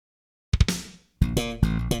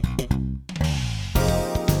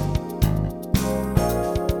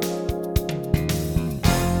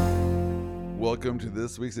Welcome to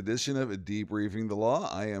this week's edition of Debriefing the Law.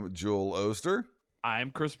 I am Joel Oster. I'm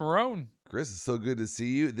Chris Marone. Chris, it's so good to see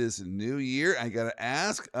you this new year. I got to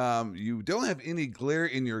ask, you don't have any glare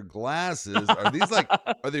in your glasses. Are these are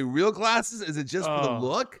they real glasses? Is it just for the Oh,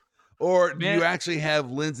 look? Or do you man, actually have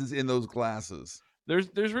lenses in those glasses?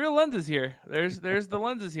 there's real lenses here. There's the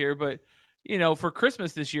lenses here, but for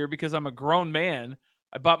Christmas this year, because I'm a grown man,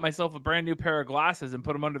 I bought myself a brand new pair of glasses and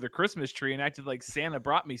put them under the Christmas tree and acted like Santa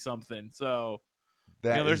brought me something. So,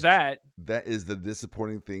 That there's is that. that is the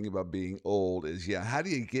disappointing thing about being old is how do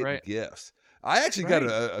you get Right. gifts? I actually got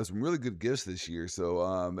Right. some really good gifts this year. So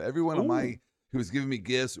everyone of Ooh, my who was giving me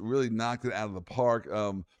gifts really knocked it out of the park.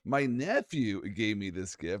 My nephew gave me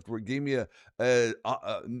this gift where he gave me a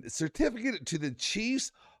certificate to the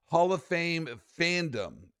Chiefs Hall of Fame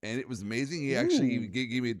fandom, and it was amazing. He actually ooh.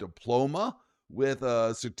 gave me a diploma with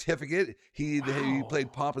a certificate. He Wow.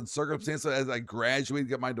 played Pomp and Circumstance. So as I graduated,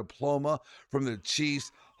 got my diploma from the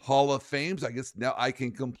Chiefs Hall of Fame. So I guess now I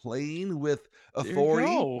can complain with There you authority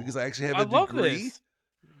go. because I actually have I a love degree. this.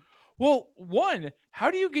 Well, one, how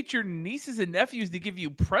do you get your nieces and nephews to give you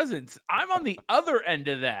presents? I'm on the other end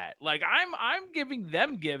of that. Like I'm giving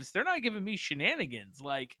them gifts. They're not giving me shenanigans.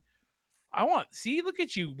 Like see, look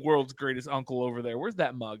at you, world's greatest uncle over there. Where's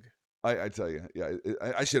that mug? I tell you, yeah,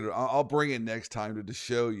 I should. I'll bring it next time to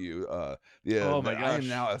show you. Yeah, Oh that my I am gosh.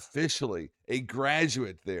 now officially a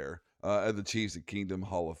graduate there at the Chiefs of Kingdom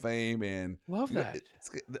Hall of Fame, and Love that.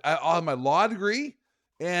 I'll have my law degree,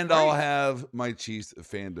 and I'll Right. have my Chiefs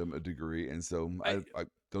fandom degree, and so I I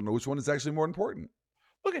don't know which one is actually more important.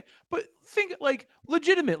 okay, but think like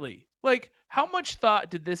legitimately, like how much thought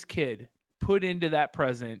did this kid put into that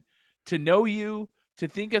present to know you, to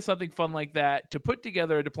think of something fun like that, to put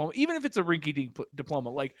together a diploma, even if it's a rinky-dink diploma?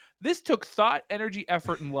 Like this took thought, energy,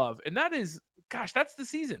 effort, and love, and that is, gosh, that's the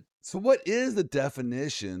season. So, what is the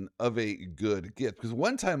definition of a good gift? Because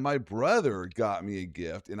one time my brother got me a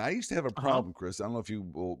gift, and I used to have a Uh huh. problem, Chris. I don't know if you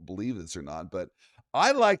will believe this or not, but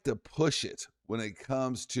I like to push it when it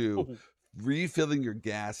comes to Oh, refilling your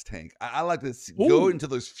gas tank. I like to go ooh, into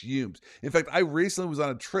those fumes. In fact, I recently was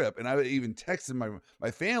on a trip, and I even texted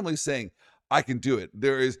my family saying, "I can do it.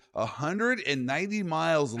 There is 190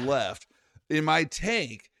 miles left in my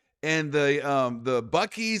tank." And the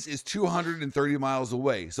Bucky's is 230 miles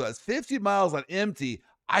away. So that's 50 miles on empty.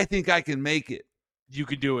 I think I can make it. you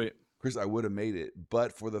could do it. Chris, I would have made it,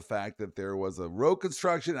 but for the fact that there was a road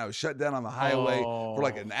construction, I was shut down on the highway for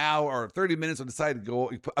like Oh, an hour or 30 minutes. I decided to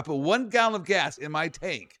go. I put 1 gallon of gas in my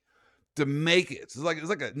tank to make it. So it's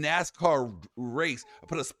like a NASCAR race. I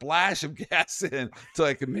put a splash of gas in so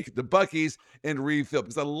I can make it to Bucky's and refill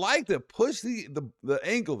because I like to push the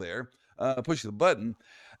ankle there, push the button.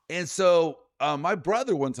 And so my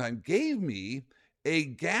brother one time gave me a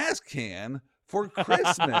gas can for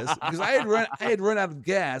Christmas because I had run out of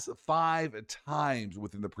gas 5 times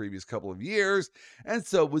within the previous couple of years. And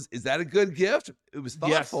so is that a good gift? It was yes,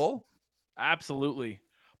 thoughtful. absolutely.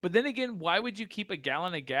 But then again, why would you keep a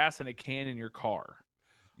gallon of gas and a can in your car?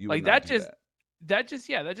 You would Like not do that. that just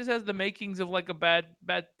has the makings of like a bad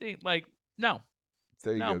thing. Like, no,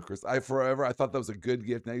 There you go, no. Chris. I thought that was a good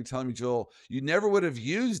gift. Now you're telling me, Joel, you never would have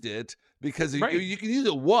used it because Right, you can use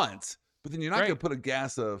it once, but then you're not going right, to put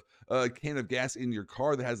a can of gas in your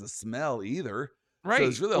car that has a smell either. So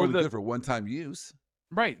it's right. really Or only the good for one-time use.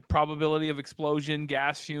 right probability of explosion,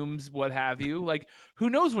 gas fumes, what have you. Like, who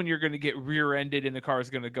knows when you're going to get rear-ended and the car is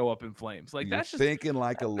going to go up in flames? Like, You're that's just, thinking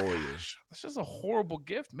like a lawyer. gosh, that's just a horrible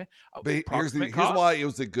gift, man. But Approximate here's why cost. it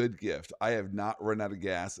was a good gift. I have not run out of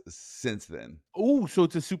gas since then. Oh, so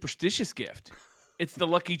it's a superstitious gift. It's the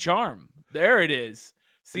lucky charm. There it is.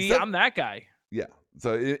 See, Except I'm that guy. yeah.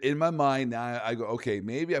 So in my mind now I go, okay,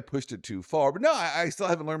 maybe I pushed it too far, but no, I still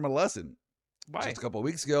haven't learned my lesson. Just Why? a couple of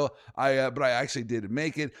weeks ago, but I actually did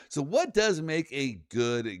make it. So, what does make a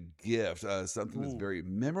good gift? Something that's Ooh. very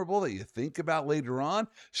memorable that you think about later on.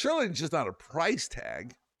 Surely, it's just not a price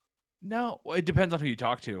tag. No, well, it depends on who you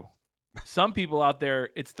talk to. Some people out there,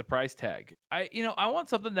 it's the price tag. I want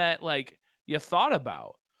something that like you thought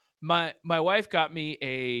about. My wife got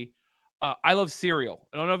me I love cereal.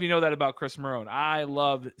 I don't know if you know that about Chris Marone. I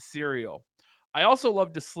love cereal. I also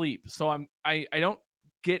love to sleep. So I don't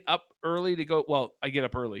get up early to go. Well, I get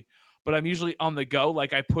up early, but I'm usually on the go.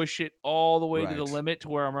 Like I push it all the way to the Right. limit to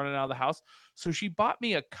where I'm running out of the house. So she bought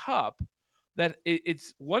me a cup that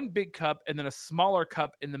it's one big cup and then a smaller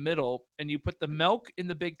cup in the middle, and you put the milk in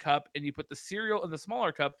the big cup and you put the cereal in the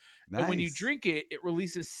smaller cup, and when you Nice. drink it, it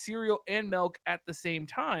releases cereal and milk at the same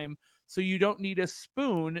time, so you don't need a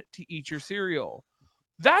spoon to eat your cereal.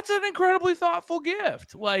 That's an incredibly thoughtful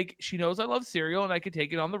gift. Like, she knows I love cereal and I can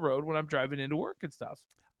take it on the road when I'm driving into work and stuff.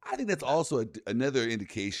 I think that's also another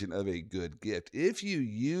indication of a good gift. If you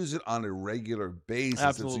use it on a regular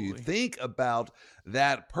basis, and so you Absolutely. think about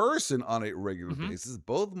that person on a regular Hmm. basis,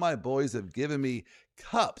 both my boys have given me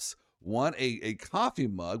cups. One, a coffee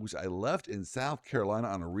mug, which I left in South Carolina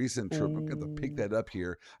on a recent trip. I'm going to pick Ooh. that up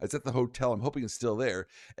here. It's at the hotel. I'm hoping it's still there.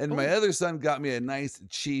 And my Oh. other son got me a nice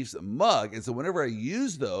Chiefs mug. And so whenever I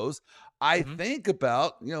use those, I Hmm. think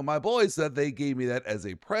about, my boys that they gave me that as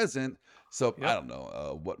a present. So I Yep. don't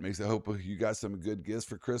know what makes it. I hope you got some good gifts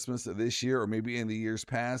for Christmas this year or maybe in the years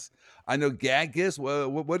past. I know gag gifts.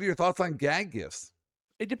 What are your thoughts on gag gifts?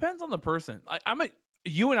 It depends on the person.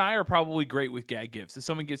 You and I are probably great with gag gifts. If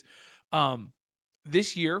someone gives, um,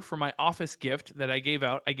 this year for my office gift that I gave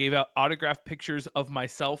out autographed pictures of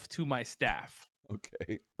myself to my staff.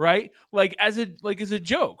 Okay. Right? As a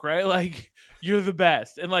joke, right? Like you're the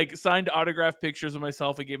best, and like signed autographed pictures of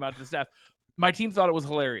myself and gave them out to the staff. My team thought it was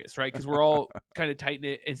hilarious, right? Because we're all kind of tight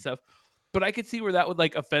knit and stuff. But I could see where that would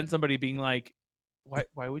like offend somebody, being like, "Why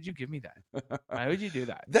would you give me that? Why would you do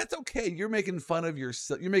that?" That's okay. You're making fun of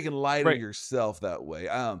yourself. You're making light of Right? yourself that way.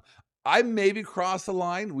 I maybe crossed the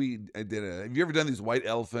line. I did it. Have you ever done these white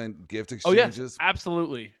elephant gift Oh yes, exchanges?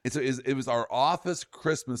 absolutely. And so it was our office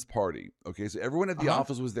Christmas party. Okay. So everyone at Uh the huh.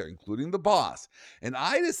 office was there, including the boss. And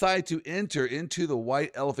I decided to enter into the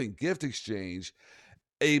white elephant gift exchange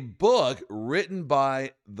a book written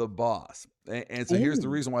by the boss. And so here's the Ooh.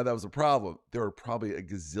 reason why that was a problem. There were probably a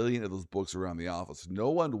gazillion of those books around the office. No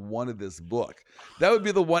one wanted this book. That would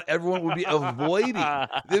be the one everyone would be avoiding.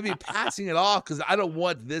 They'd be passing it off because I don't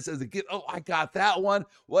want this as a gift. Oh, I got that one.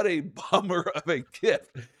 What a bummer of a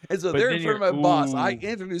gift. And so But there in then front you're of my boss, I ooh.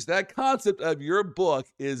 introduced that concept of your book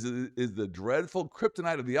is the dreadful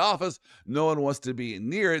kryptonite of the office. No one wants to be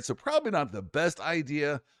near it. So probably not the best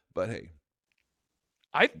idea, but hey.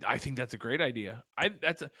 I think that's a great idea.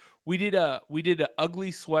 We did a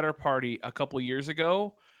ugly sweater party a couple years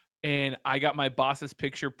ago, and I got my boss's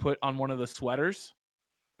picture put on one of the sweaters,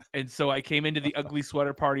 and so I came into the ugly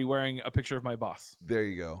sweater party wearing a picture of my boss. There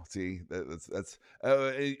you go. See, that's.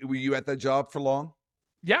 Were you at that job for long?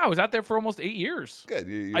 Yeah, I was out there for almost 8 years. Good.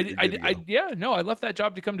 I, You're did- good to go. yeah, no, I left that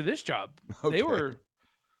job to come to this job. They Okay. were,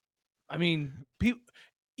 I mean, people,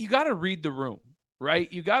 you got to read the room,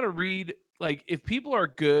 right? You got to read, like, if people are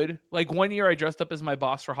good. Like one year, I dressed up as my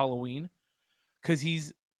boss for Halloween because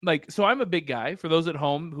he's like, so I'm a big guy. For those at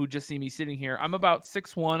home who just see me sitting here, I'm about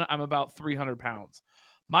 6'1". I'm about 300 pounds.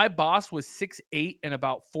 My boss was 6'8" and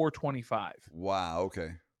about 425. Wow.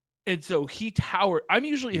 Okay. And so he towered. I'm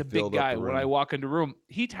usually He a big filled up guy the when I room. walk into a room.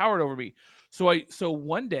 He towered over me. So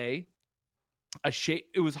one day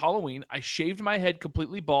it was Halloween. I shaved my head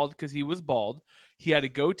completely bald because he was bald. He had a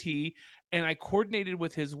goatee, and I coordinated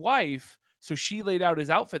with his wife. So she laid out his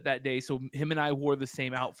outfit that day. So him and I wore the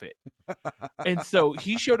same outfit. And so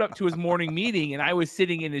he showed up to his morning meeting, and I was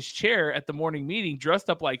sitting in his chair at the morning meeting dressed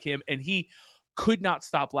up like him, and he could not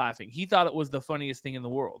stop laughing. He thought it was the funniest thing in the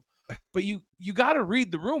world. But you got to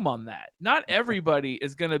read the room on that. Not everybody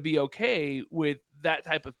is going to be okay with that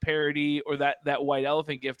type of parody or that white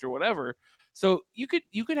elephant gift or whatever. So you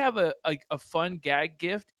could have a fun gag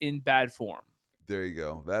gift in bad form. There you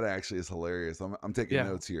go. That actually is hilarious. I'm taking Yeah.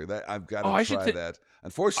 notes here. That I've got Oh, to I should try say. that.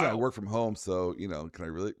 Unfortunately, I Oh, work from home, so can I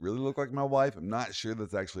really look like my wife? I'm not sure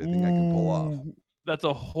that's actually a thing I can pull off. that's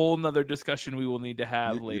a whole nother discussion we will need to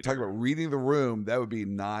have You're talking later. about reading the room. That would be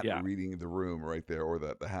not Yeah. reading the room right there or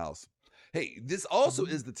the house. Hey, this also Mhm.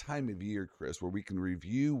 is the time of year, Chris, where we can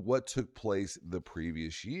review what took place the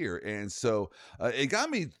previous year. And so it got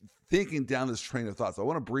me thinking down this train of thoughts. I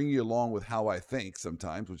want to bring you along with how I think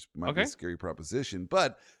sometimes, which might be a Okay. scary proposition.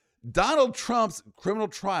 But Donald Trump's criminal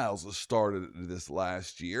trials started this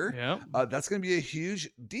last year. Yeah. That's going to be a huge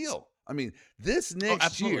deal. I mean, this Oh, next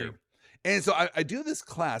absolutely. year, and so I do this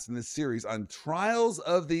class in this series on trials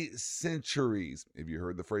of the centuries. Have you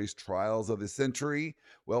heard the phrase trials of the century?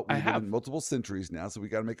 Well, I we live in have. multiple centuries now, so we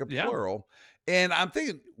got to make a Yeah. plural. And I'm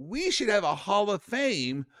thinking we should have a hall of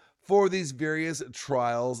fame for these various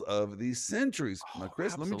trials of these centuries. Now, Oh,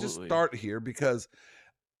 Chris, let me just absolutely. start here because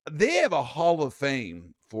they have a hall of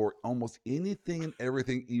fame for almost anything and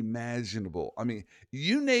everything imaginable. I mean,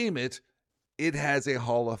 you name it, it has a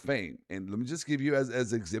hall of fame. And let me just give you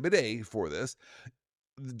as exhibit A for this.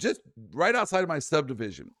 Just right outside of my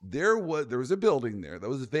subdivision, there was a building there that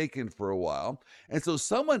was vacant for a while. And so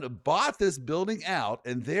someone bought this building out,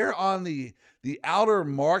 and there on the outer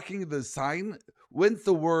marking of the sign went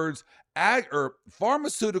the words ag or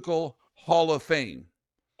pharmaceutical hall of fame.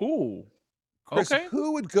 Ooh. Chris, Okay.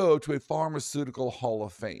 who would go to a pharmaceutical hall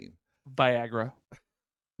of fame? Viagra.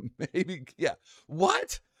 Maybe, yeah.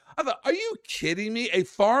 What? I thought, are you kidding me? A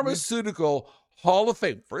Yeah. pharmaceutical Hall of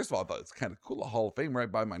Fame. First of all, I thought it's kind of cool, a Hall of Fame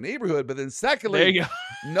right by my neighborhood. But then There secondly, you go.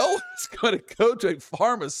 no one's going to go to a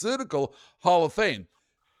pharmaceutical Hall of Fame.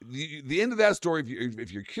 The end of that story,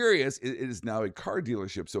 if you're curious, it is now a car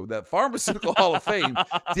dealership. So that pharmaceutical Hall of Fame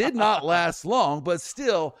did not last long, but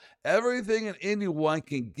still, everything and anyone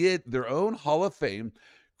can get their own Hall of Fame.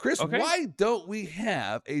 Chris, Okay. why don't we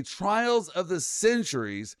have a Trials of the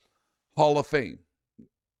Centuries Hall of Fame?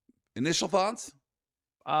 Initial thoughts?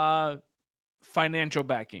 Financial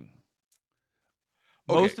backing.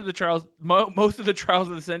 Okay. Most of the trials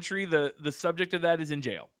of the century, the subject of that is in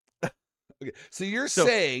jail. Okay, so you're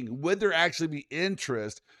saying would there actually be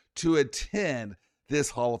interest to attend this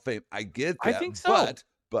Hall of Fame? I get that. I think so.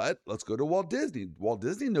 But let's go to Walt Disney. Walt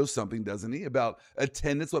Disney knows something, doesn't he, about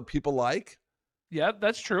attendance, what people like? Yeah,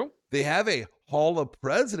 that's true. They have a Hall of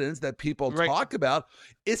Presidents that people talk about.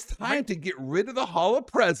 It's time to get rid of the Hall of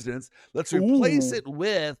Presidents. Let's replace it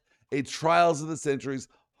with a Trials of the Centuries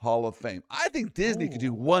Hall of Fame. I think Disney could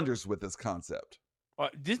do wonders with this concept.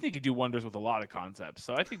 Disney could do wonders with a lot of concepts,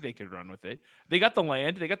 so I think they could run with it. They got the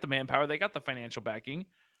land, they got the manpower, they got the financial backing.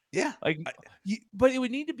 Yeah. But it would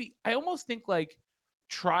need to be, I almost think like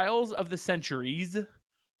Trials of the Centuries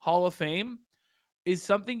Hall of Fame is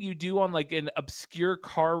something you do on like an obscure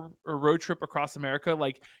car or road trip across America.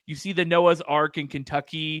 Like you see the Noah's Ark in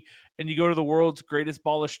Kentucky and you go to the world's greatest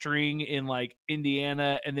ball of string in like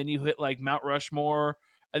Indiana, and then you hit like Mount Rushmore.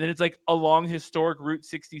 And then it's like along historic Route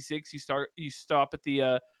 66. You stop at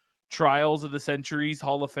the Trials of the Centuries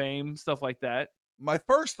Hall of Fame, stuff like that. My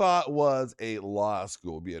first thought was a law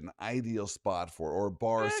school would be an ideal spot for, or a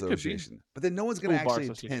bar association. But then no one's going to actually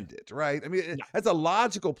attend it, right? I mean, that's a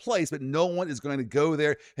logical place, but no one is going to go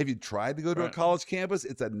there. Have you tried to go to a college campus?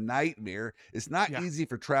 It's a nightmare. It's not easy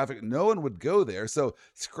for traffic. No one would go there. So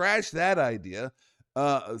scratch that idea.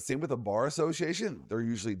 Same with a bar association. They're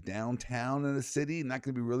usually downtown in a city, not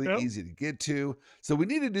going to be really easy to get to. So we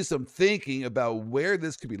need to do some thinking about where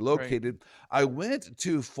this could be located. I went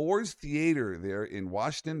to Ford's Theater there in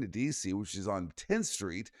Washington, D.C., which is on 10th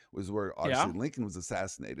Street, was where obviously Lincoln was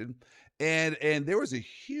assassinated. And there was a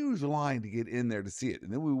huge line to get in there to see it.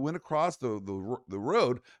 And then we went across the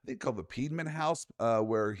road, I think called the Piedmont House,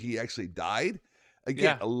 where he actually died.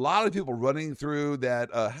 Again, a lot of people running through that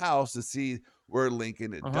house to see where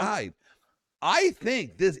Lincoln had died. I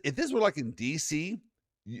think if this were like in DC,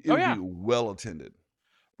 it would be well attended.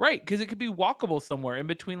 Right, because it could be walkable somewhere in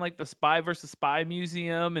between like the Spy versus Spy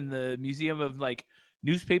Museum and the Museum of like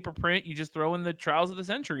newspaper print. You just throw in the Trials of the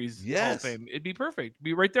Centuries Hall of Fame. It'd be perfect. It'd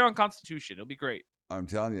be right there on Constitution. It'll be great. I'm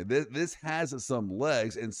telling you, this has some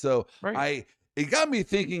legs. And so it got me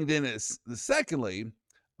thinking then secondly,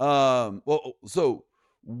 so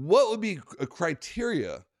what would be a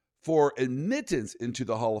criteria for admittance into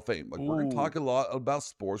the Hall of Fame? Like we're going to talk a lot about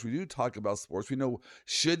sports. We do talk about sports. We know,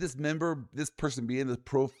 should this person be in the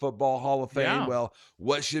Pro Football Hall of Fame? Well,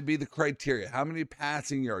 what should be the criteria? How many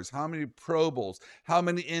passing yards? How many Pro Bowls? How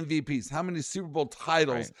many MVPs? How many Super Bowl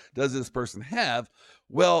titles does this person have?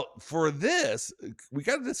 Well, for this, we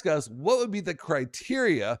got to discuss what would be the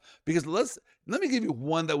criteria, because let me give you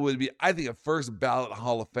one that would be, I think, a first ballot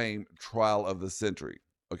Hall of Fame trial of the century.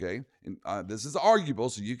 Okay, and this is arguable,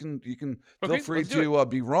 so you can feel free to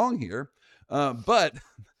be wrong here. But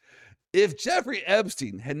if Jeffrey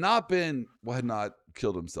Epstein had not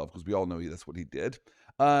killed himself, because we all know that's what he did,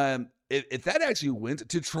 if that actually went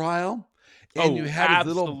to trial, and you had a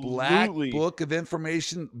little black book of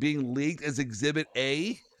information being leaked as Exhibit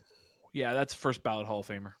A, that's first ballot Hall of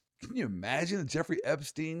Famer. Can you imagine Jeffrey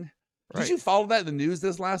Epstein? Did you follow that in the news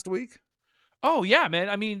this last week? Oh, yeah, man.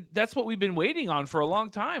 I mean, that's what we've been waiting on for a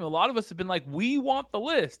long time. A lot of us have been like, we want the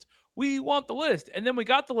list. We want the list. And then we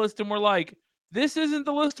got the list and we're like, this isn't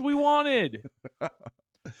the list we wanted.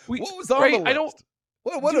 What was on the list?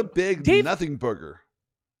 What a big nothing burger.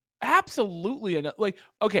 Absolutely. Like,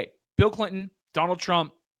 okay, Bill Clinton, Donald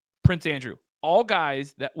Trump, Prince Andrew. All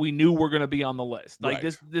guys that we knew were going to be on the list. Like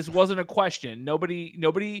this wasn't a question.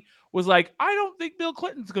 Nobody was like, I don't think Bill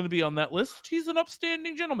Clinton's going to be on that list. He's an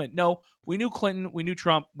upstanding gentleman. No, we knew Clinton, we knew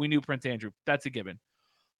Trump, we knew Prince Andrew. That's a given.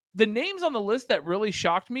 The names on the list that really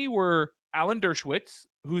shocked me were Alan Dershowitz,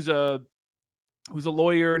 who's a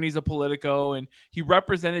lawyer and he's a Politico, and he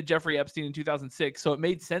represented Jeffrey Epstein in 2006. So it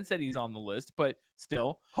made sense that he's on the list, but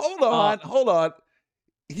still. Hold on.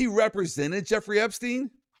 He represented Jeffrey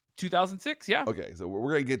Epstein? 2006, yeah. Okay, so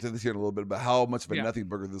we're going to get to this here in a little bit about how much of a nothing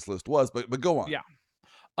burger this list was, but go on. Yeah.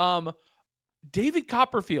 David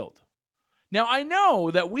Copperfield. Now, I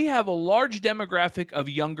know that we have a large demographic of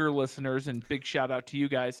younger listeners, and big shout out to you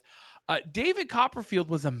guys. David Copperfield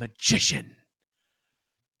was a magician.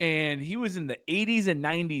 and he was in the 80s and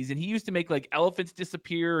 90s, and he used to make like elephants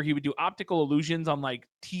disappear. He would do optical illusions on like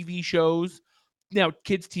TV shows. Now,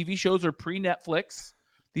 kids' TV shows are pre-Netflix.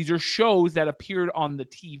 These are shows that appeared on the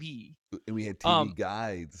TV. And we had TV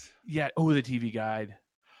guides. Yeah. Oh, the TV guide.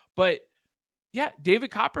 But yeah,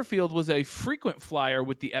 David Copperfield was a frequent flyer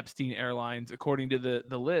with the Epstein Airlines, according to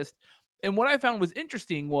the list. And what I found was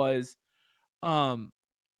interesting was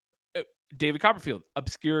David Copperfield,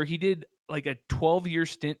 obscure. He did like a 12-year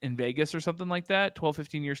stint in Vegas or something like that, 12,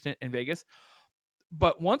 15-year stint in Vegas.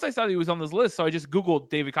 But once I saw that he was on this list, so I just Googled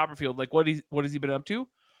David Copperfield, like what has he been up to?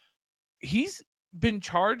 He's been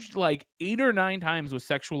charged like 8 or 9 times with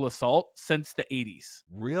sexual assault since the 80s.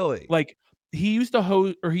 Really? Like he used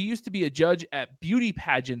to be a judge at beauty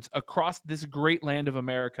pageants across this great land of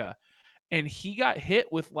America. And he got hit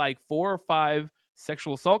with like 4 or 5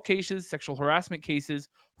 sexual assault cases, sexual harassment cases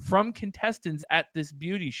from contestants at this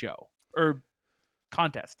beauty show or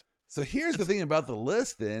contest. So here's the thing about the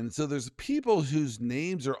list then. So there's people whose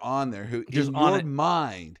names are on there who Just in on your it.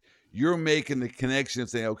 mind, you're making the connection and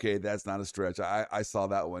saying, okay, that's not a stretch. I saw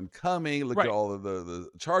that one coming. Look Right. at all of the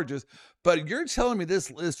charges. But you're telling me this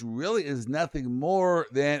list really is nothing more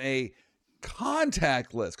than a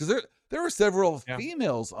contact list. Because there were several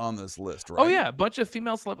females on this list, right? Oh, yeah. A bunch of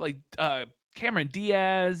female celebs like Cameron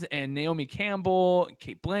Diaz and Naomi Campbell,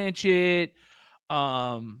 Kate Blanchett.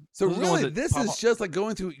 So really, this is just like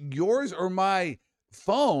going through yours or my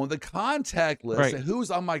phone, the contact list, Right. and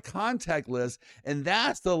who's on my contact list, and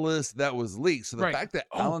that's the list that was leaked. So the Right. fact that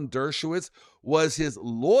Alan Dershowitz was his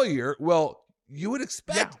lawyer, well, you would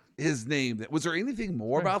expect his name. Was there anything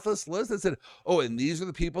more about this list that said, oh, and these are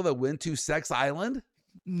the people that went to Sex Island?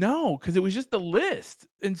 No, because it was just the list.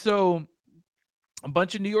 And so a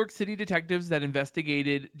bunch of New York City detectives that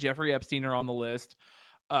investigated Jeffrey Epstein are on the list.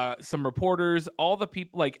 Some reporters, all the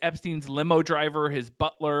people like Epstein's limo driver, his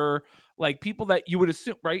butler, like people that you would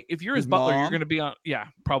assume, right? If you're his butler, you're going to be on. Yeah,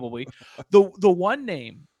 probably. The one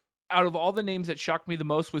name out of all the names that shocked me the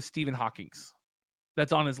most was Stephen Hawking's.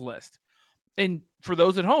 That's on his list. And for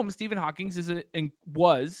those at home, Stephen Hawking's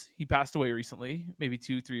he passed away recently, maybe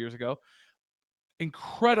 2-3 years ago.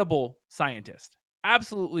 Incredible scientist,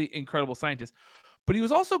 absolutely incredible scientist. But he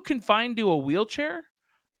was also confined to a wheelchair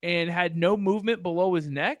and had no movement below his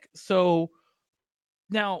neck. So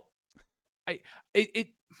now,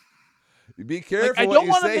 be careful what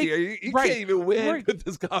you say here. You right, can't even win with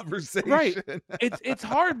this conversation. Right. It's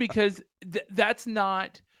hard because that's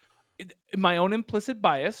not my own implicit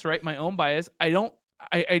bias, right? My own bias. I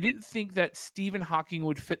didn't think that Stephen Hawking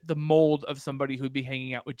would fit the mold of somebody who'd be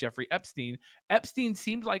hanging out with Jeffrey Epstein. Epstein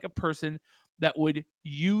seemed like a person that would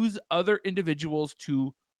use other individuals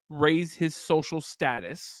to raise his social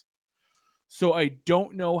status. So I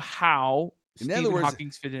don't know how Stephen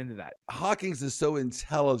Hawking fit into that. Hawkins is so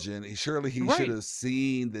intelligent. Surely he should have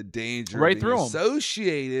seen the danger right being through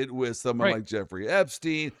associated with someone like Jeffrey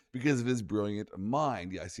Epstein because of his brilliant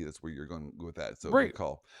mind. Yeah, I see that's where you're going with that. So good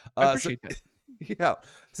call. I appreciate that. Yeah.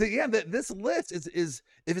 So yeah, this list is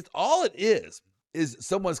if it's all it is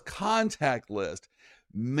someone's contact list.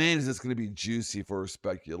 Man, is this going to be juicy for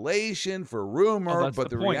speculation, for rumor? But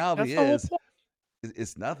the reality is,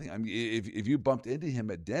 it's nothing. I mean, if you bumped into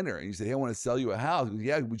him at dinner and you said, "Hey, I want to sell you a house,"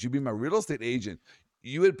 yeah, would you be my real estate agent?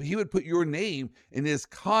 He would put your name in his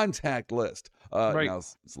contact list. Now,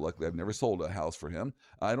 so luckily, I've never sold a house for him.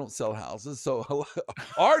 I don't sell houses, so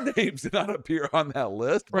our names did not appear on that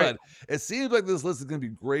list. But it seems like this list is going to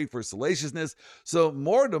be great for salaciousness. So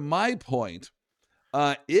more to my point,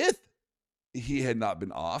 if he had not been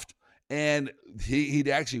offed and he'd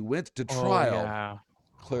actually went to trial.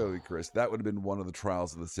 Clearly, Chris, that would have been one of the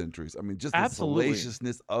trials of the centuries. I mean, just the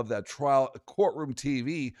salaciousness of that trial, courtroom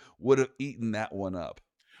TV would have eaten that one up.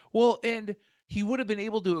 Well, and he would have been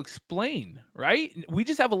able to explain, right? We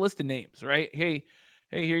just have a list of names, right? Hey,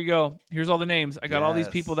 here you go. Here's all the names. I got all these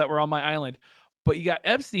people that were on my island. But you got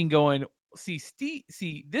Epstein going, see,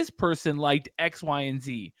 this person liked X, Y, and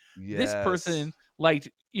Z. Yes. This person liked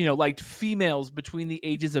females between the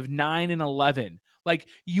ages of 9 and 11. Like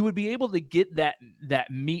you would be able to get that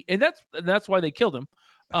meat, and that's why they killed him.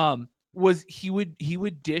 Was he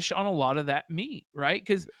would dish on a lot of that meat, right?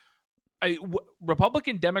 Because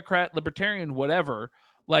Republican, Democrat, Libertarian, whatever,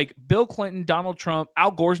 like Bill Clinton, Donald Trump,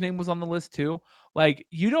 Al Gore's name was on the list too. Like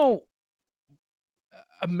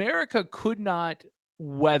America could not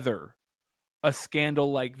weather a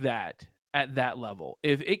scandal like that at that level.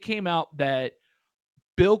 If it came out that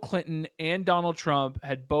Bill Clinton and Donald Trump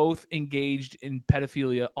had both engaged in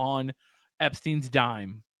pedophilia on Epstein's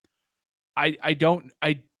dime, I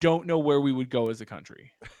don't know where we would go as a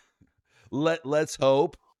country. Let's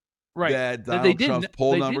hope Right. that That they Donald Trump's didn't.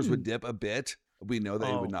 poll They numbers would didn't. dip a bit. We know that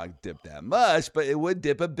it would Oh, not dip that much, but it would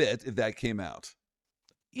dip a bit if that came out.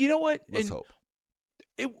 you know what? Let's And hope.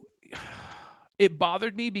 it it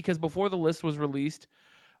bothered me because before the list was released,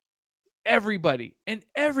 everybody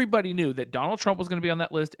knew that Donald Trump was going to be on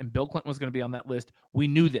that list and Bill Clinton was going to be on that list. We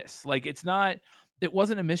knew this. Like it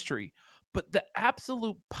wasn't a mystery. But the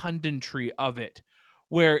absolute punditry of it,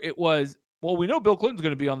 where it was, well, we know Bill Clinton's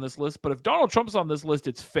going to be on this list, but if Donald Trump's on this list,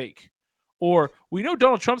 it's fake. Or we know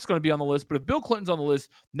Donald Trump's going to be on the list, but if Bill Clinton's on the list,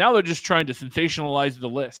 now they're just trying to sensationalize the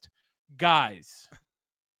list. Guys,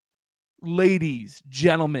 ladies,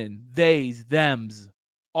 gentlemen, theys, thems,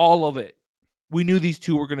 all of it. We knew these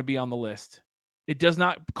two were going to be on the list. It does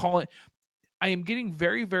not call it. I am getting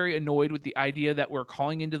very, very annoyed with the idea that we're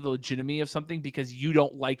calling into the legitimacy of something because you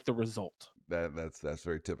don't like the result. That's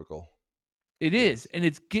very typical. It is. And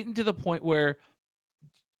it's getting to the point where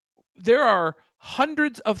there are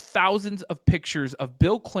hundreds of thousands of pictures of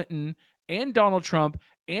Bill Clinton and Donald Trump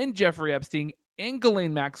and Jeffrey Epstein and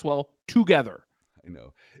Ghislaine Maxwell together. I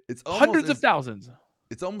know. It's almost Hundreds of thousands.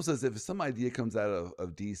 It's almost as if some idea comes out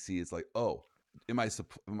of DC. It's like, oh, am I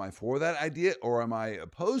for that idea or am I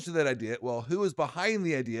opposed to that idea? Well, who is behind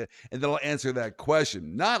the idea? And they'll answer that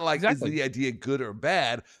question. Not like, Exactly. is the idea good or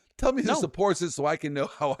bad? Tell me who No. supports it so I can know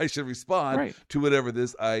how I should respond Right. to whatever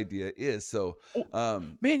this idea is. So,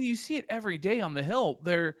 Man, you see it every day on the Hill.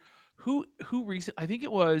 There, who recent? I think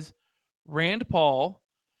it was Rand Paul,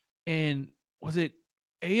 and was it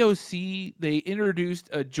AOC? They introduced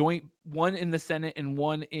a joint, one in the Senate and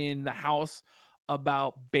one in the House,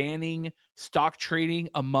 about banning stock trading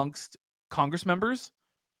amongst Congress members.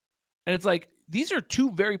 And it's like, these are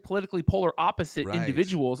two very politically polar opposite Right.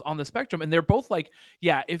 individuals on the spectrum. And they're both like,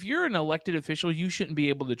 yeah, if you're an elected official, you shouldn't be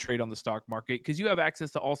able to trade on the stock market because you have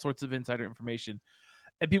access to all sorts of insider information.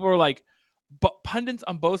 And people are like, but pundits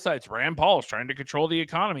on both sides, Rand Paul is trying to control the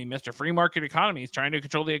economy. Mr. Free Market Economy is trying to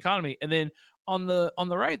control the economy. And then on the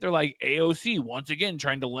right, they're like, AOC once again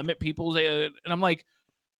trying to limit people's. And I'm like,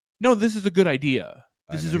 no, this is a good idea.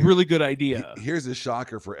 This is a really good idea. Here's a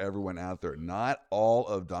shocker for everyone out there. Not all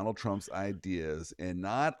of Donald Trump's ideas and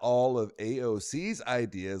not all of AOC's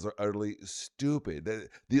ideas are utterly stupid.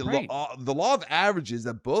 The law of averages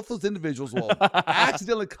that both those individuals will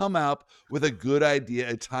accidentally come up with a good idea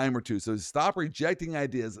a time or two. So stop rejecting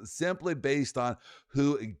ideas simply based on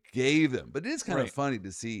who gave them. But it is kind of funny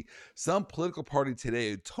to see some political party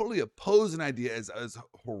today totally oppose an idea as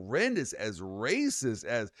horrendous, as racist,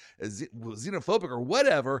 as xenophobic or whatever.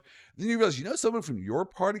 Then you realize, someone from your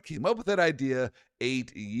party came up with that idea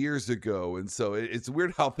 8 years ago. And so it's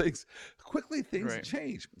weird how things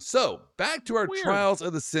change. So back to our Trials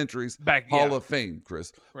of the Centuries Hall of Fame,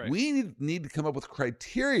 Chris. We need to come up with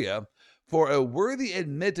criteria for a worthy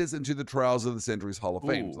admittance into the Trials of the Centuries Hall of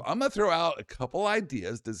Fame. So I'm going to throw out a couple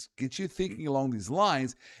ideas to get you thinking along these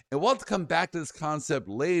lines. And we'll have to come back to this concept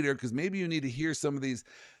later because maybe you need to hear some of these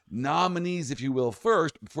nominees, if you will,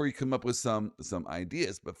 first before you come up with some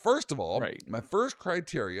ideas. But first of all, my first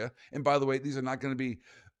criteria, and by the way, these are not going to be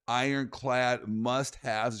ironclad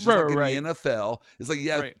must-haves. It's just like in the NFL. It's like,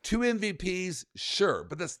 you have 2 MVPs, sure,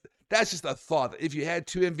 but that's just a thought. If you had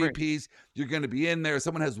 2 MVPs, you're going to be in there. If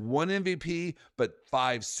someone has 1 MVP but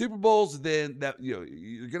 5 Super Bowls, then that you're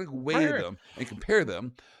going to weigh them and compare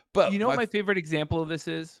them. But what my favorite example of this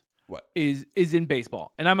is? What is in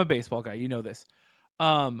baseball, and I'm a baseball guy. You know this.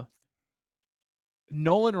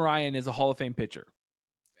 Nolan Ryan is a Hall of Fame pitcher.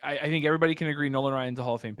 I think everybody can agree Nolan Ryan's a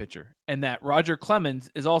Hall of Fame pitcher, and that Roger Clemens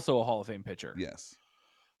is also a Hall of Fame pitcher. Yes.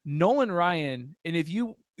 Nolan Ryan, and if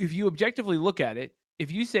you objectively look at it,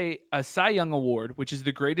 if you say a Cy Young Award, which is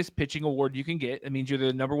the greatest pitching award you can get, that means you're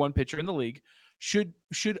the number 1 pitcher in the league, should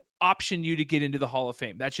option you to get into the Hall of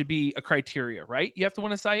Fame. That should be a criteria, right? You have to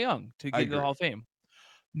win a Cy Young to get into the Hall of Fame.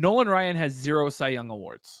 Nolan Ryan has 0 Cy Young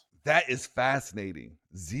Awards. That is fascinating.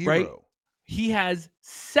 0. Right? He has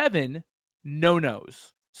 7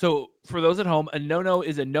 no-nos. So for those at home, a no-no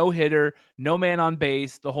is a no-hitter, no man on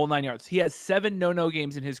base, the whole 9 yards. He has 7 no-no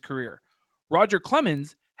games in his career. Roger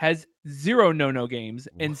Clemens has 0 no-no games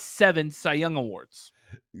and 7 Cy Young Awards.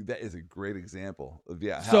 That is a great example of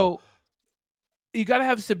So you got to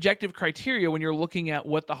have subjective criteria when you're looking at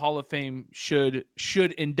what the Hall of Fame should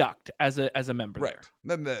induct as a member. Right.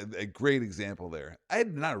 A great example there. I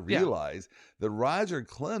did not realize that Roger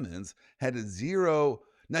Clemens had a 0.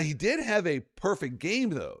 Now he did have a perfect game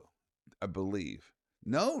though, I believe.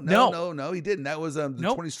 No, he didn't. That was the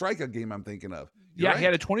 20 strikeout game I'm thinking of. You're right. He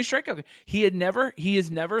had a 20 strikeout. He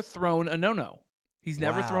has never thrown a no-no. He's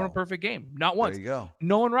never thrown a perfect game. Not once. There you go.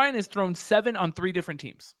 Nolan Ryan has thrown 7 on 3 different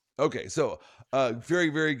teams. Okay, so very,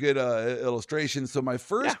 very good illustration. So my Yeah,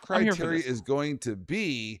 first I'm here for criteria this. is going to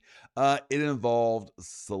be it involved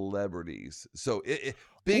celebrities. So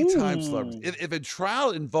big time celebrities. Ooh. If a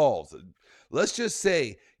trial involves, let's just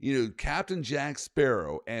say, Captain Jack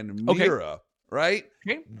Sparrow and Okay. Mira, right?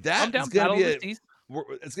 Okay. I'm That's down. going to Battle be of the Seas.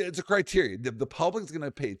 it's a criteria. The public's going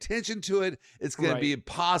to pay attention to it. It's going to Right. be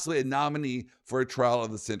possibly a nominee for a Trial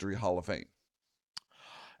of the Century Hall of Fame.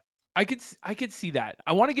 I could see that.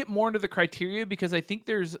 I want to get more into the criteria because I think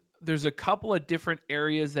there's a couple of different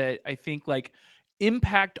areas that I think like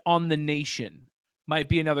impact on the nation might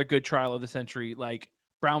be another good trial of the century, like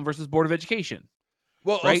Brown versus Board of Education,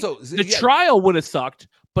 Well, right? also, The yeah, trial would have sucked,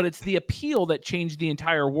 but it's the appeal that changed the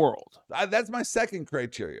entire world. that's my second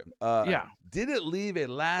criteria. Yeah. Did it leave a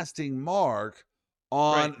lasting mark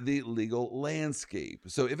Right. on the legal landscape?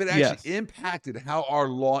 So if it actually Yes. impacted how our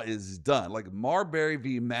law is done, like Marbury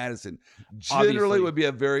v. Madison, generally Obviously. would be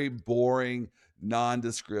a very boring,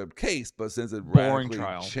 nondescript case. But since it Boring radically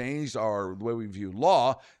trial. changed the way we view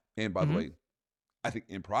law, and by the Mhm. way, I think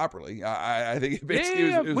improperly, I think it Yeah, basically yeah,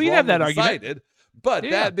 yeah. it was We can have wrongly that argument. decided. But Yeah.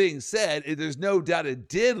 that being said, there's no doubt it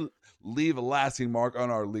did leave a lasting mark on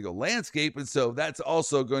our legal landscape, and so that's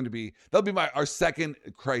also going to be that'll be our second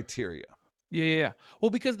criteria. Yeah, yeah, yeah.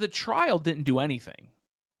 Well, because the trial didn't do anything.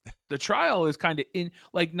 The trial is kind of in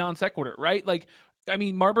like non sequitur, right? Like, I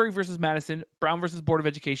mean, Marbury versus Madison, Brown versus Board of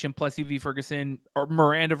Education, Plessy v. Ferguson, or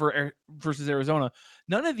Miranda versus Arizona.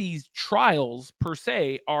 None of these trials per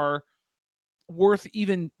se are worth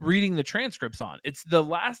even reading the transcripts on. It's the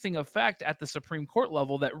lasting effect at the Supreme Court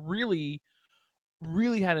level that really,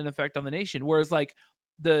 really had an effect on the nation. Whereas, like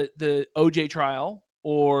the OJ trial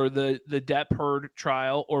or the Depp Heard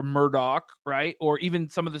trial or Murdoch, right, or even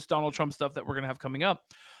some of this Donald Trump stuff that we're gonna have coming up,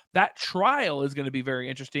 that trial is going to be very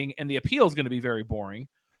interesting, and the appeal is going to be very boring.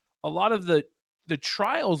 A lot of the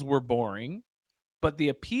trials were boring, but the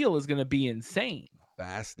appeal is going to be insane.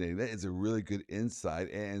 Fascinating. That is a really good insight.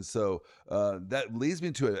 And so that leads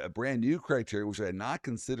me to a brand new criteria, which I had not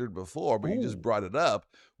considered before, but you just Ooh, brought it up,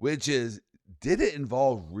 which is did it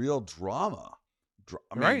involve real drama?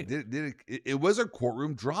 I mean, right, it was a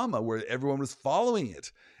courtroom drama where everyone was following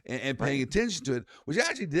it and paying right. attention to it, which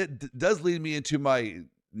actually does lead me into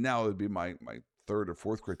now it would be my third or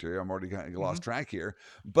fourth criteria. I'm already kind of Mm-hmm. lost track here.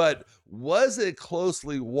 But was it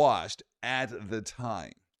closely watched at the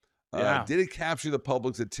time? Yeah, Did it capture the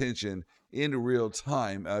public's attention in real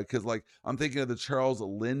time? Because, like, I'm thinking of the Charles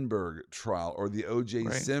Lindbergh trial or the O.J.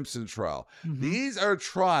 right. Simpson trial. Mm-hmm. These are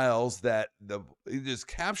trials that it just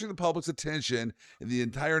captured the public's attention in the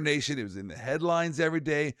entire nation. It was in the headlines every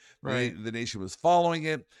day. Right. The nation was following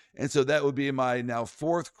it, and so that would be my now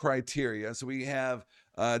fourth criteria. So we have: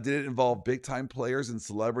 did it involve big time players and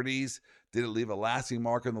celebrities? Did it leave a lasting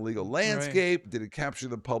mark on the legal Right. landscape? Did it capture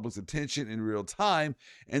the public's attention in real time?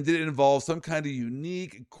 And did it involve some kind of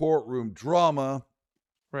unique courtroom drama?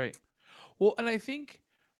 Right. Well, and I think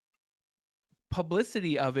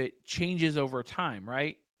publicity of it changes over time,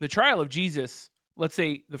 right? The trial of Jesus, let's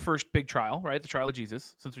say the first big trial, right? The trial of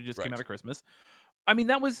Jesus, since we just came Right. out of Christmas. I mean,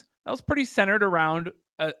 that was pretty centered around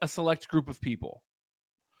a select group of people.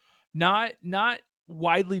 Not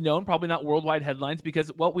widely known, probably not worldwide headlines because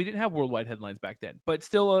we didn't have worldwide headlines back then, but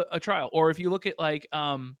still a trial. Or if you look at like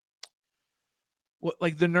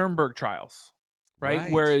like the Nuremberg trials, right?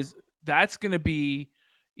 Right. Whereas that's going to be,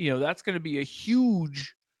 that's going to be a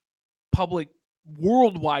huge public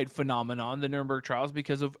worldwide phenomenon, the Nuremberg trials,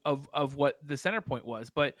 because of what the center point was.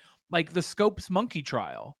 But like the Scopes monkey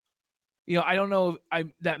trial, I don't know if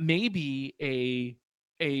that may be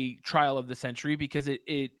a trial of the century because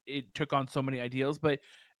it took on so many ideals, but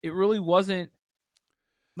it really wasn't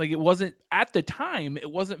like it wasn't at the time, it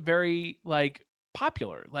wasn't very like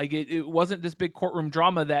popular. Like it wasn't this big courtroom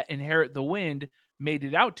drama that Inherit the Wind made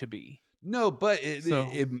it out to be. No, but So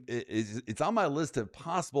it's on my list of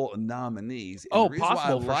possible nominees. And the oh, reason why I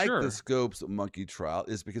possible for like the sure. Scopes monkey trial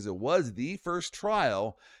is because it was the first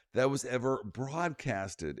trial that was ever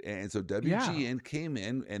broadcasted. And so Yeah. WGN came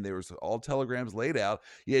in and there was all telegrams laid out.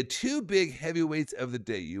 You had two big heavyweights of the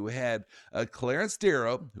day. You had Clarence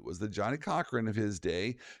Darrow, who was the Johnny Cochran of his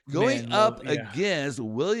day, going Man, up yeah. against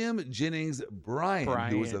William Jennings Bryan,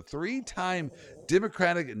 who was a Bryant. three-time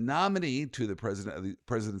Democratic nominee to the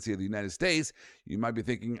presidency of the United States. You might be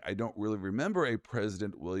thinking, I don't really remember a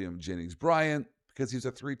President William Jennings Bryan because he was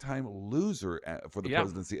a three-time loser for the Yeah.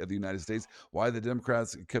 presidency of the United States. Why the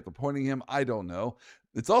Democrats kept appointing him, I don't know.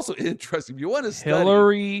 It's also interesting. If you want to study,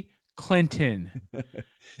 Hillary Clinton.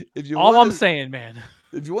 if you All want I'm to, saying, man.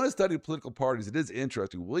 if you want to study political parties, it is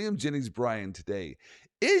interesting. William Jennings Bryan today,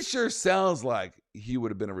 it sure sounds like he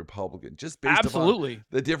would have been a Republican just based upon Absolutely.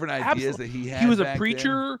 the different ideas that he had. He was a back then.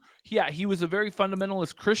 preacher. Yeah, he was a very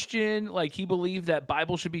fundamentalist Christian. Like he believed that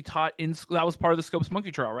Bible should be taught in. That was part of the Scopes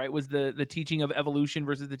monkey trial, right? Was the teaching of evolution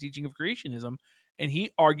versus the teaching of creationism, and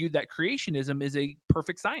he argued that creationism is a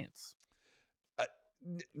perfect science.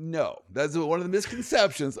 No, that's one of the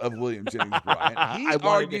misconceptions of William Jennings Bryan. He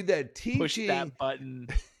argued that push teaching that button.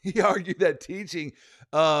 he argued that teaching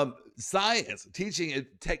science, teaching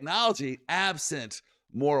technology absent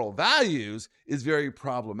moral values is very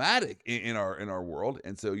problematic in our world.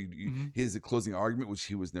 And so his closing argument, which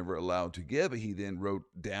he was never allowed to give, he then wrote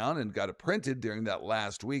down and got it printed during that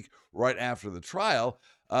last week right after the trial.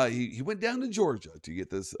 He went down to Georgia to get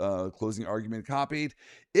this closing argument copied.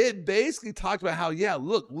 It basically talked about how,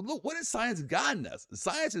 look, what has science gotten us?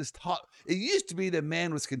 Science has taught, it used to be that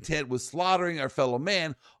man was content with slaughtering our fellow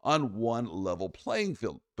man on one level playing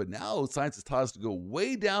field. But now science has taught us to go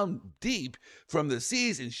way down deep from the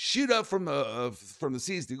seas and shoot up from the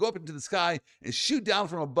seas, to go up into the sky and shoot down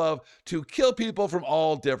from above to kill people from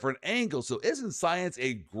all different angles. So isn't science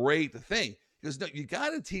a great thing? Because no, you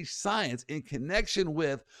got to teach science in connection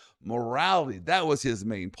with morality. That was his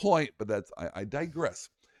main point, but I digress.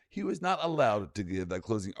 He was not allowed to give that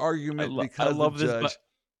closing argument because the judge.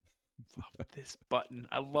 This button.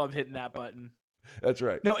 I love hitting that button. That's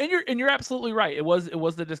right. No, and you're absolutely right. It was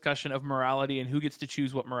the discussion of morality and who gets to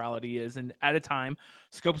choose what morality is. And at a time,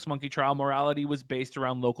 Scopes monkey trial, morality was based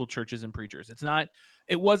around local churches and preachers.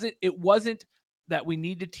 It wasn't that we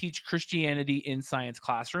need to teach Christianity in science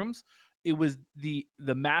classrooms. It was the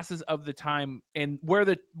masses of the time, and where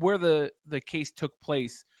the case took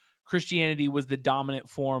place, Christianity was the dominant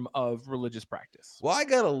form of religious practice. Well, I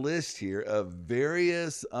got a list here of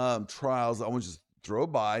various trials I want to just throw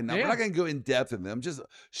by. Now, we're not going to go in depth in them. Just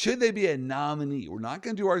should they be a nominee? We're not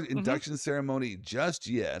going to do our induction ceremony just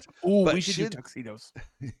yet. Oh, we should do tuxedos.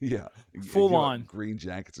 Yeah. Full on. Green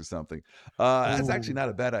jackets or something. That's actually not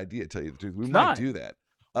a bad idea, to tell you the truth. We might do that.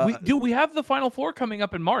 We have the Final Four coming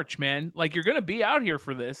up in March, man. Like, you're going to be out here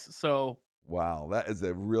for this, so... Wow, that is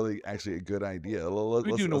actually a good idea.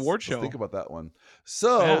 We do an award show. Let's think about that one.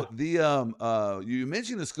 So you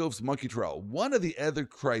mentioned the Scopes monkey trial. One of the other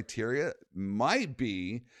criteria might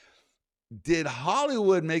be, did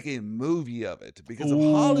Hollywood make a movie of it? Because if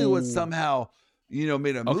Hollywood somehow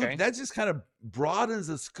made a movie, that just kind of broadens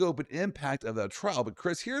the scope and impact of that trial. But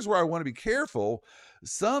Chris, here's where I want to be careful.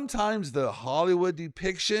 Sometimes the Hollywood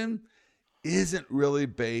depiction isn't really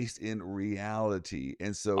based in reality,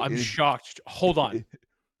 and so I'm shocked. Hold on,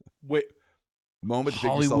 wait. Moment to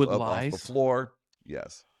pick yourself up off the floor.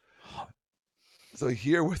 Yes. So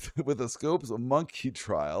here with the Scopes monkey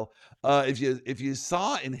trial, if you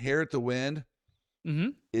saw Inherit the Wind,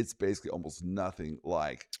 it's basically almost nothing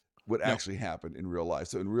like what actually happened in real life.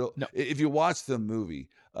 So if you watch the movie,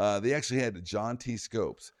 they actually had John T.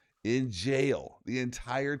 Scopes in jail the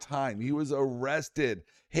entire time. He was arrested,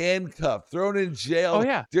 handcuffed, thrown in jail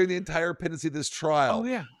during the entire pendency of this trial.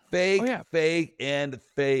 Fake, and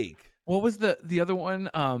fake. What was the other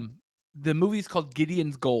one? The movie's called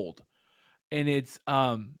Gideon's Gold, and it's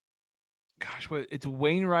it's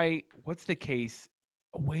Wainwright. What's the case?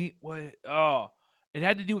 Wait, what? Oh, it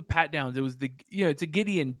had to do with pat downs. It was it's a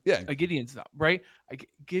Gideon, a Gideon stuff, right? I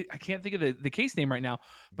can't think of the case name right now,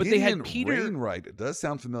 but Gideon they had Peter Wainwright. It does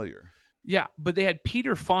sound familiar. Yeah, but they had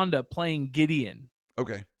Peter Fonda playing Gideon.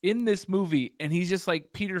 Okay. In this movie, and he's just like,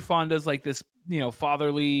 Peter Fonda's like this,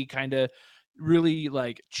 fatherly kind of, really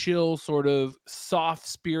like chill, sort of soft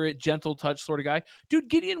spirit, gentle touch sort of guy. Dude,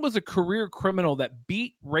 Gideon was a career criminal that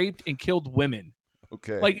beat, raped, and killed women.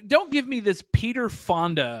 Okay. Like, don't give me this Peter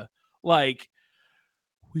Fonda, like,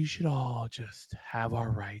 we should all just have our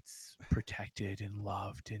rights protected and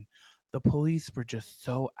loved, and the police were just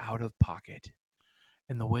so out of pocket.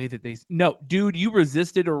 And the way that no, dude, you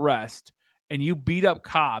resisted arrest and you beat up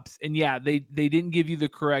cops, and they didn't give you the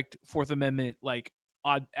correct Fourth Amendment like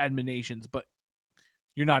admonitions, but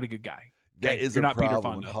you're not a good guy. That is a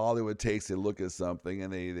problem when Hollywood takes a look at something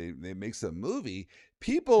and they make some movie.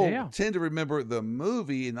 People tend to remember the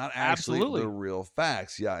movie and not actually the real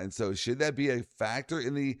facts. Yeah, and so should that be a factor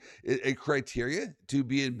in a criteria to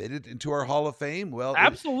be admitted into our Hall of Fame? Well,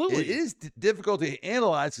 absolutely. It is difficult to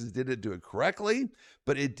analyze because it didn't do it correctly,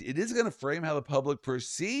 but it is going to frame how the public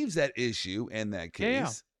perceives that issue and that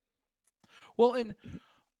case. Well, and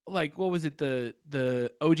like, what was it,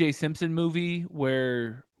 the O.J. Simpson movie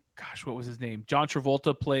where, gosh, what was his name? John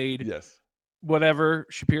Travolta played whatever.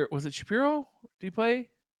 Shapiro, was it Shapiro? Did he play?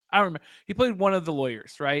 I don't remember. He played one of the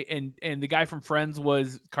lawyers, right? And the guy from Friends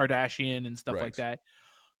was Kardashian and stuff like that.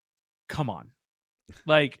 Come on.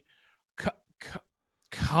 Like,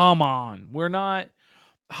 Come on. We're not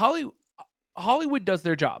Hollywood. Hollywood does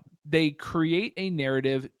their job. They create a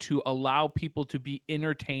narrative to allow people to be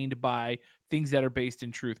entertained by things that are based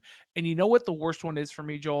in truth. And you know what the worst one is for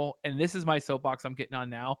me, Joel? And this is my soapbox I'm getting on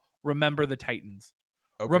now. Remember the Titans.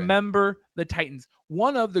 Okay. Remember the Titans.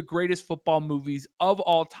 One of the greatest football movies of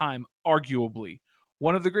all time, arguably.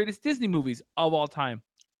 One of the greatest Disney movies of all time,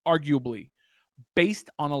 arguably. Based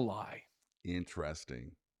on a lie.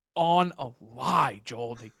 Interesting. On a lie,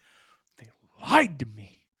 Joel. They lied to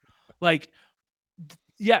me. Like,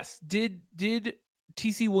 yes, did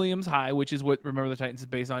TC Williams High, which is what Remember the Titans is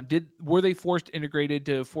based on, were they force integrate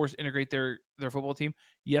their football team?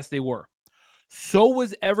 Yes, they were. So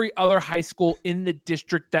was every other high school in the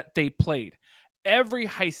district that they played. Every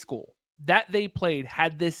high school that they played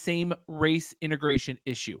had this same race integration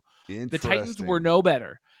issue. The Titans were Interesting. no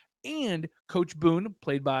better. And Coach Boone,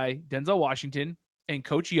 played by Denzel Washington, and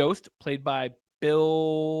Coach Yost, played by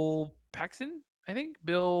Bill Paxton, I think,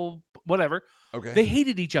 Bill, whatever. Okay. They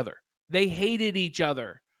hated each other. They hated each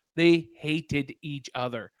other. They hated each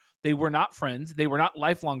other. They were not friends. They were not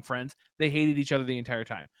lifelong friends. They hated each other the entire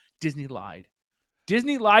time. Disney lied.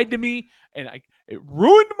 Disney lied to me, and it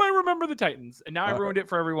ruined my Remember the Titans, and now I ruined it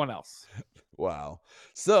for everyone else. Wow.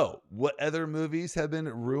 So, what other movies have been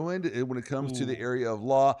ruined when it comes to the Ooh. area of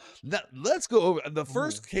law? Now, let's go over the Ooh.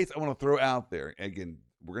 first case I want to throw out there. Again,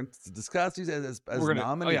 we're going to discuss these as We're gonna,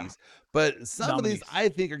 nominees, but some of these nominees. I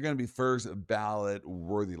think are going to be first ballot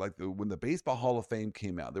worthy. Like when the Baseball Hall of Fame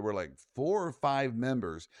came out, there were like 4 or 5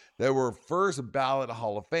 members that were first ballot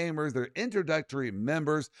Hall of Famers. They're introductory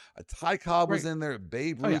members. Ty Cobb was Right. in there.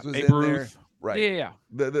 Babe Oh yeah, Ruth was Babe in there. Ruth. Right. Yeah.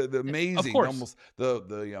 The Of amazing, course. almost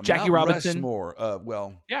the Jackie Mount Robinson. Rushmore.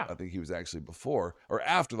 Well, Yeah. I think he was actually before or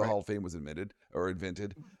after the Right. Hall of Fame was invented or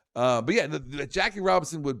invented. But yeah, the Jackie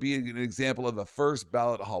Robinson would be an example of a first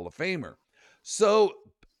ballot Hall of Famer. So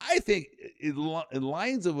I think in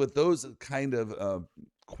lines of with those kind of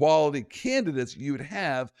quality candidates, you would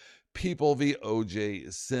have people v.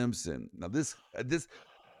 O.J. Simpson. Now this is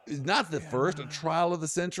not the first trial of the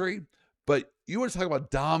century, but you want to talk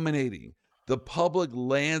about dominating the public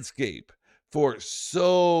landscape for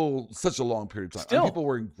such a long period of time. Still, People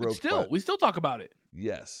were engrossed by it. we still talk about it.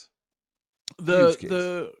 Yes. Huge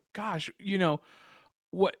case. Gosh,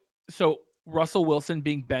 what? So Russell Wilson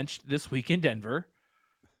being benched this week in Denver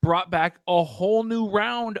brought back a whole new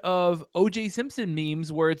round of O.J. Simpson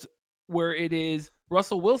memes where it is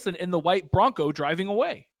Russell Wilson in the white Bronco driving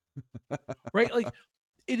away. Right? Like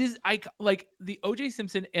it is like the O.J.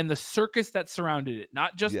 Simpson and the circus that surrounded it,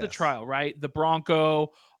 not just the Yes. trial, right? The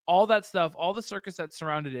Bronco, all that stuff, all the circus that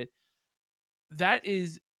surrounded it. That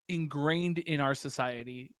is ingrained in our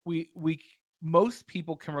society. Most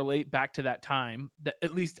people can relate back to that time, that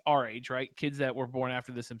at least our age, right? Kids that were born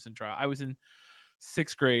after the Simpson trial. I was in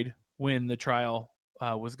 6th grade when the trial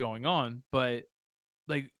was going on, but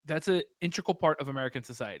like that's an integral part of American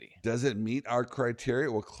society. Does it meet our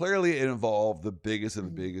criteria? Well, clearly it involved the biggest of the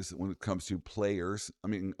biggest when it comes to players. I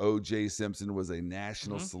mean, O.J. Simpson was a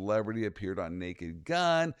national celebrity, appeared on Naked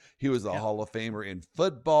Gun. He was a Hall of Famer in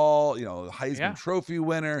football, Heisman Trophy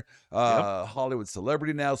winner, Hollywood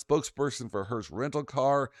celebrity now, spokesperson for Hearst Rental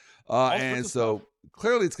Car. And so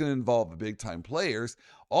clearly it's going to involve the big time players.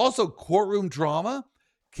 Also, courtroom drama.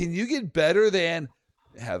 Can you get better than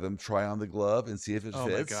have them try on the glove and see if it fits? Oh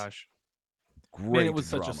my gosh. Great. Man, it was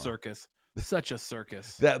drama. such a circus. Such a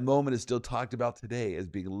circus. That moment is still talked about today as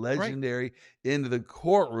being legendary in the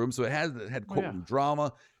courtroom. So it had courtroom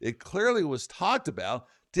drama. It clearly was talked about.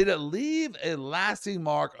 Did it leave a lasting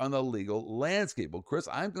mark on the legal landscape? Well, Chris,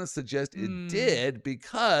 I'm going to suggest it did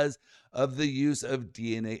because of the use of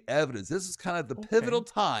DNA evidence. This is kind of the pivotal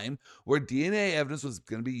time where DNA evidence was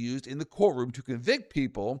going to be used in the courtroom to convict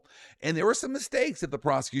people. And there were some mistakes that the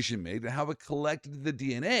prosecution made in how it collected the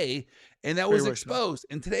DNA, and that was exposed.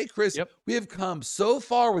 And today, Chris, we have come so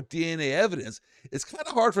far with DNA evidence, it's kind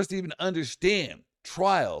of hard for us to even understand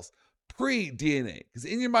trials pre-DNA, because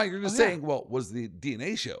in your mind, you're just saying, well, was the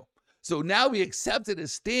DNA show? So now we accept it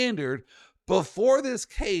as standard. Before this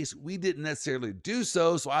case, we didn't necessarily do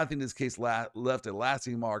so. So I think this case left a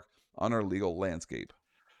lasting mark on our legal landscape.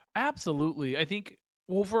 Absolutely. I think,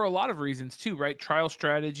 well, for a lot of reasons too, right? Trial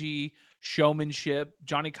strategy, showmanship.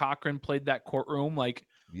 Johnny Cochran played that courtroom like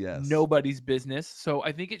nobody's business. So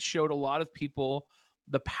I think it showed a lot of people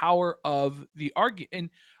the power of the argument, and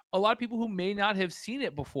a lot of people who may not have seen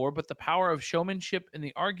it before, but the power of showmanship and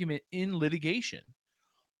the argument in litigation.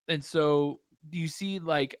 And so you see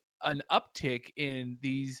like an uptick in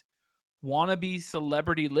these wannabe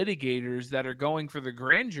celebrity litigators that are going for the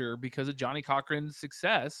grandeur because of Johnny Cochran's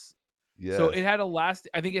success So Yes. it had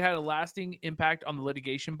I think it had a lasting impact on the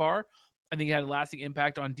litigation bar. I think it had a lasting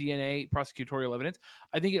impact on DNA prosecutorial evidence.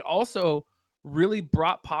 I think it also really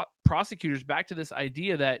brought prosecutors back to this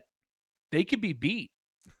idea that they could be beat,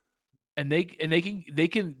 and they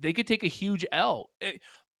could take a huge L.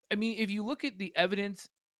 I mean, if you look at the evidence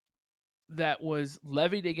that was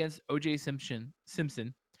levied against O.J.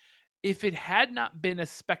 Simpson, if it had not been a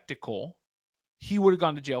spectacle, he would have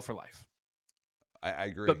gone to jail for life. I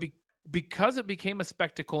agree. But because it became a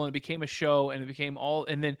spectacle and it became a show and it became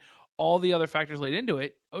and then all the other factors laid into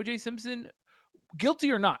it, O.J. Simpson,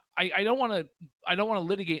 guilty or not, I don't want to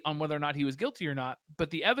litigate on whether or not he was guilty or not, but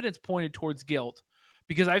the evidence pointed towards guilt,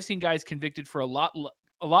 because I've seen guys convicted for a lot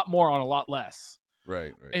more on a lot less.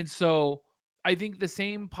 Right. And so I think the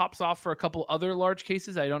same pops off for a couple other large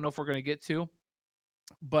cases I don't know if we're going to get to,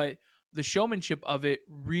 but the showmanship of it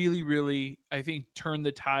really, really, I think, turned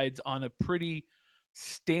the tides on a pretty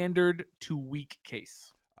standard to weak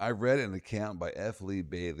case. I read an account by F. Lee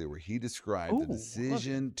Bailey where he described the Ooh,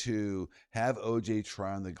 decision to have OJ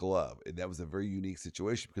try on the glove. And that was a very unique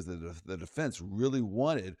situation because the defense really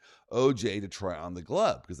wanted OJ to try on the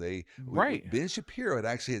glove because Right. Ben Shapiro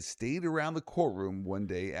had stayed around the courtroom one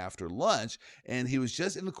day after lunch, and he was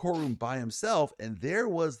just in the courtroom by himself, and there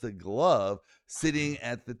was the glove sitting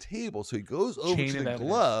at the table. So he goes over Chain to of the evidence,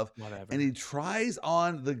 glove whatever. and he tries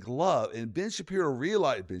on the glove, and Robert Shapiro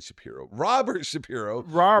realized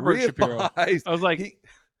I was like,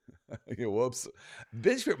 whoops.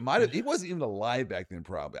 Ben Shapiro he wasn't even alive back then,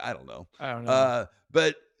 probably. I don't know. I don't know.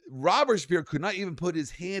 But Robert Shapiro could not even put his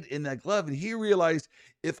hand in that glove, and he realized,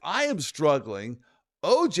 if I am struggling,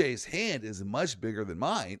 OJ's hand is much bigger than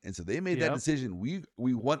mine, and so they made that decision.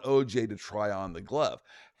 We want OJ to try on the glove.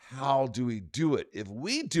 How do we do it? If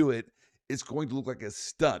we do it, it's going to look like a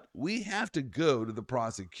stunt. We have to go to the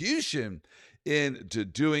prosecution into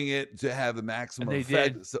doing it to have the maximum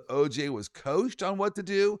effect. Did. So OJ was coached on what to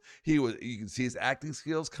do. You can see his acting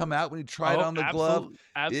skills come out when he tried on the glove.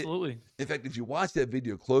 Absolutely. In fact, if you watch that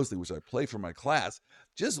video closely, which I play for my class,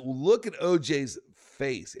 just look at OJ's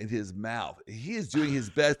face and his mouth. He is doing his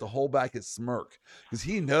best to hold back his smirk because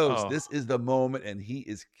he knows this is the moment and he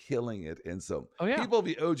is killing it. And so people of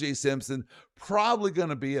the OJ Simpson probably going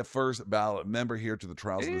to be a first ballot member here to the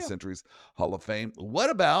Trials of the Centuries Hall of Fame.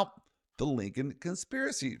 What about the Lincoln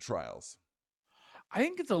conspiracy trials? I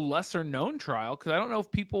think it's a lesser known trial because I don't know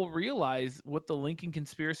if people realize what the Lincoln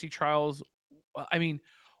conspiracy trials. I mean,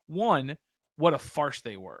 one, what a farce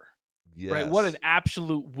they were. Yes. Right? What an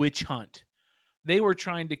absolute witch hunt. They were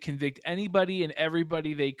trying to convict anybody and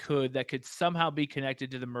everybody they could that could somehow be connected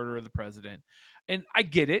to the murder of the president. And I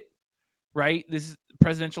get it, right? This is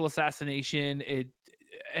presidential assassination. It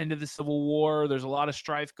end of the Civil War. There's a lot of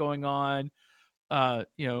strife going on.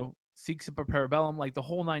 Seeks a parabellum, like the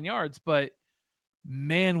whole 9 yards. But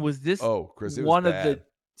man, was this Chris, it one was of bad.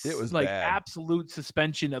 the It was like bad. Absolute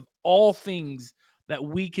suspension of all things that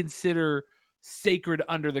we consider sacred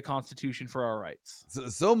under the Constitution for our rights.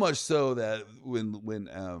 So much so that when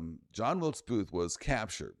John Wilkes Booth was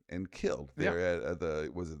captured and killed there at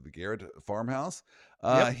the Garrett farmhouse,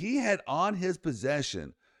 he had on his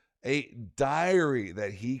possession a diary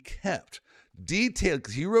that he kept detailed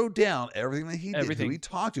because he wrote down everything that he did, who he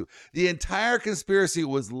talked to. The entire conspiracy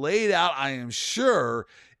was laid out, I am sure,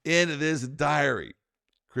 in this diary.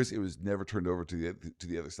 Chris, it was never turned over to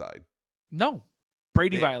the other side. No.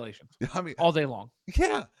 Brady violations. I mean, all day long.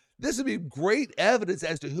 Yeah. This would be great evidence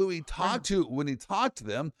as to who he talked to when he talked to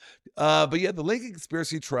them. But yeah, the Lincoln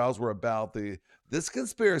conspiracy trials were about this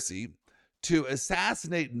conspiracy to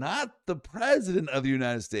assassinate not the president of the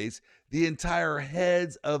United States, the entire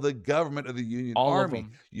heads of the government of the Union Army.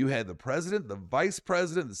 You had the president, the vice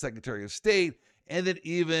president, the secretary of state, and then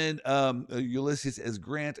even Ulysses S.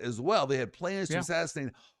 Grant as well. They had plans to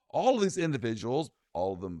assassinate all of these individuals.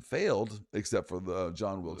 All of them failed, except for the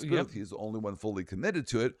John Wilkes Booth. He's the only one fully committed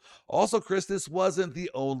to it. Also, Chris, this wasn't the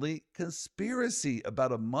only conspiracy.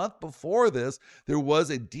 About a month before this, there was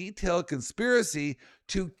a detailed conspiracy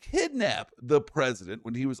to kidnap the president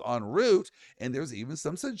when he was en route. And there's even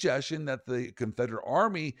some suggestion that the Confederate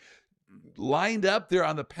Army lined up there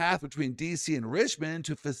on the path between D.C. and Richmond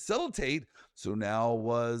to facilitate. So now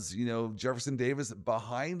was, Jefferson Davis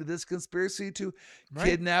behind this conspiracy to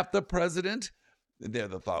kidnap the president?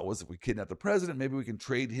 The thought was, if we kidnap the president, maybe we can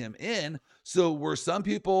trade him in. So were some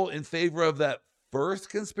people in favor of that first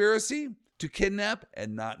conspiracy to kidnap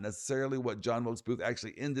and not necessarily what John Wilkes Booth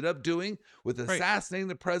actually ended up doing with assassinating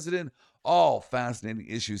the president? All fascinating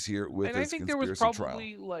issues here with this conspiracy trial. And I think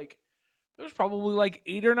there was probably like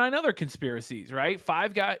 8 or 9 other conspiracies, right?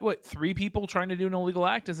 3 people trying to do an illegal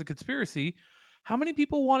act as a conspiracy. How many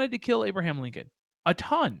people wanted to kill Abraham Lincoln? A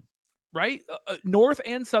ton, right? North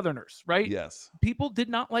and Southerners, right? Yes. People did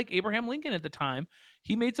not like Abraham Lincoln at the time.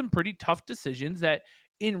 He made some pretty tough decisions that,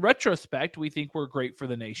 in retrospect, we think were great for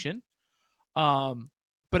the nation.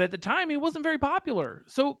 But at the time, he wasn't very popular.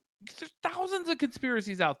 So there's thousands of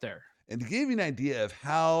conspiracies out there. And to give you an idea of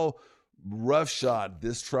how roughshod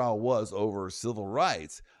this trial was over civil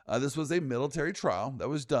rights, this was a military trial that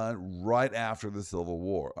was done right after the Civil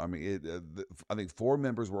War. I mean, I think 4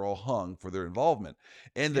 members were all hung for their involvement.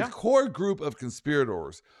 And the core group of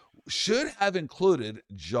conspirators should have included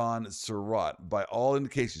John Surratt. By all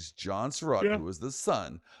indications, John Surratt, who was the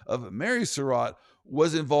son of Mary Surratt,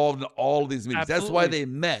 was involved in all of these meetings. Absolutely. That's why they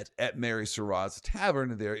met at Mary Surratt's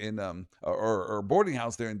tavern there in or boarding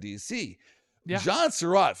house there in D.C. Yeah. John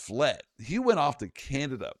Surratt fled. He went off to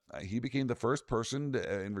Canada. He became the first person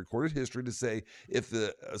in recorded history to say, if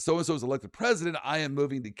the so-and-so is elected president, I am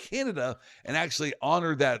moving to Canada, and actually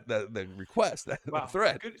honored that request, that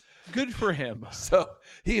threat. Good for him. So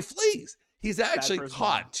he flees. He's actually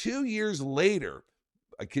caught 2 years later.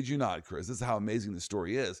 I kid you not, Chris. This is how amazing the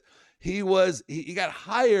story is. He got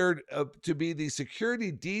hired to be the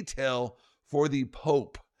security detail for the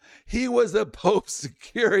Pope. He was the Pope's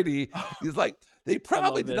security. He's like, they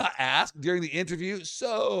probably did not ask during the interview,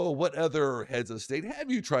 so what other heads of state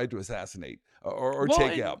have you tried to assassinate or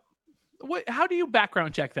take out? What? How do you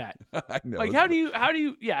background check that? I know. Like, how do you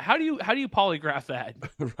polygraph that?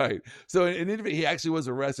 Right. So in an interview, he actually was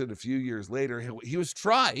arrested a few years later. He was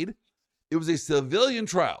tried. It was a civilian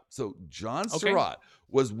trial. So John Surratt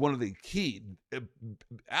was one of the key,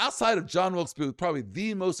 outside of John Wilkes Booth, probably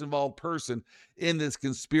the most involved person in this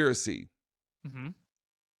conspiracy. Mm-hmm.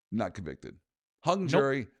 Not convicted. Hung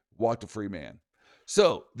jury, walked a free man.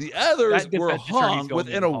 So the others were hung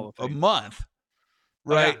within a month,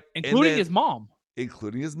 right? Including his mom.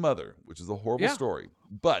 Including his mother, which is a horrible story.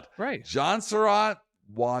 But John Surratt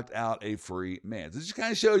walked out a free man. So this just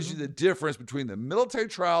kind of shows you the difference between the military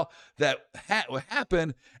trial that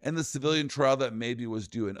happened and the civilian trial that maybe was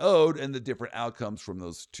due and owed, and the different outcomes from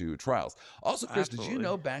those two trials. Also, Chris, did you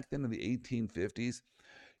know back then in the 1850s,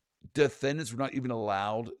 defendants were not even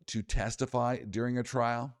allowed to testify during a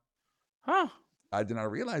trial? Huh. I did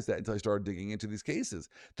not realize that until I started digging into these cases.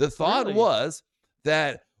 The thought was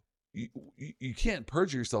that you can't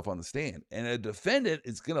perjure yourself on the stand, and a defendant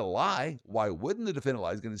is going to lie. Why wouldn't the defendant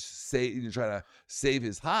lie? He's going to say, try to save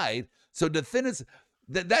his hide. So defendants,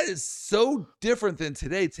 that is so different than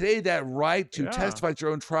today. Today, that right to testify at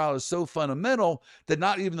your own trial is so fundamental that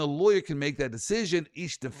not even the lawyer can make that decision.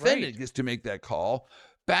 Each defendant gets to make that call.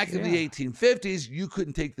 Back in the 1850s, you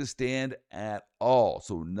couldn't take the stand at all.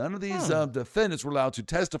 So none of these defendants were allowed to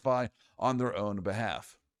testify on their own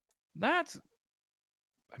behalf. That's,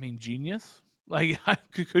 genius. Like,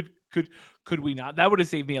 could we not? That would have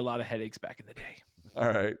saved me a lot of headaches back in the day. All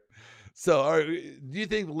right. So, do you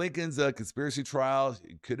think Lincoln's conspiracy trial,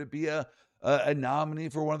 could it be a nominee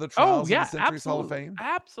for one of the trials in the Centuries Hall of Fame?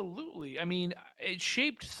 Absolutely. It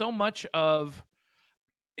shaped so much of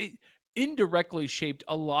it. Indirectly shaped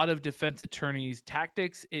a lot of defense attorneys'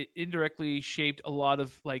 tactics. It indirectly shaped a lot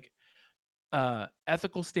of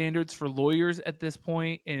ethical standards for lawyers at this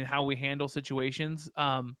point and how we handle situations.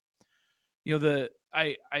 I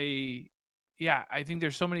think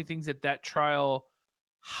there's so many things that trial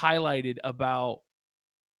highlighted about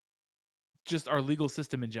just our legal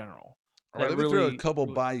system in general. All right, let me throw a couple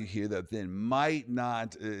by you here that then might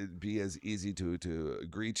not be as easy to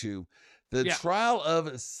agree to. The trial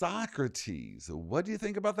of Socrates. What do you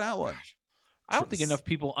think about that one? I don't think enough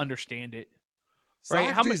people understand it.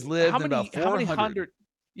 Socrates lived in about 400.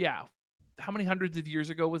 How many hundreds of years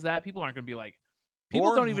ago was that? People aren't going to be like,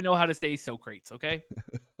 people don't even know how to say Socrates, okay?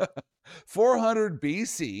 400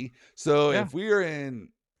 BC. So if we are in,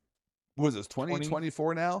 what is this,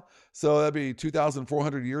 2024 now? So that'd be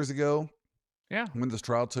 2,400 years ago. Yeah. When this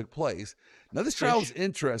trial took place. Now, this trial is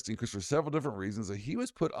interesting because for several different reasons. So he was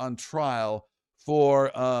put on trial for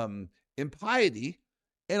impiety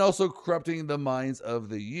and also corrupting the minds of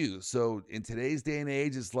the youth. So in today's day and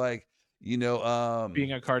age, it's like, being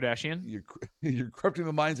a Kardashian, you're corrupting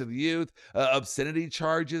the minds of the youth. Obscenity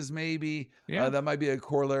charges, maybe that might be a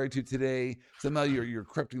corollary to today. Somehow you're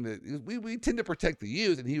corrupting we tend to protect the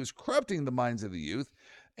youth, and he was corrupting the minds of the youth.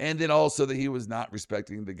 And then also that he was not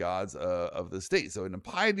respecting the gods of the state. So an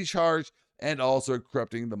impiety charge and also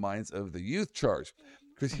corrupting the minds of the youth charge.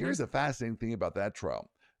 Because here's a fascinating thing about that trial.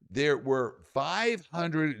 There were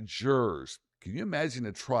 500 jurors. Can you imagine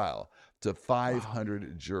a trial to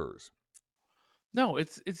 500 jurors? No,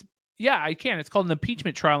 I can. It's called an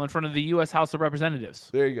impeachment trial in front of the U.S. House of Representatives.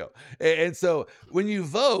 There you go. And so when you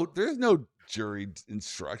vote, there's no jury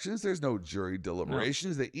instructions. There's no jury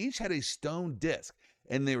deliberations. They each had a stone disc,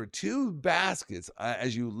 and there were two baskets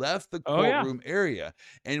as you left the Oh, yeah. courtroom area.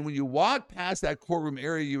 And when you walked past that courtroom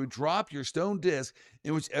area, you would drop your stone disc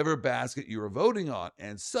in whichever basket you were voting on.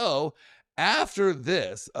 And so after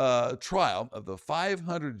this trial of the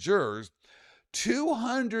 500 jurors,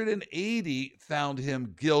 280 found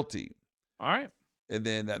him guilty. All right. And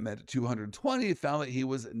then that meant 220 found that he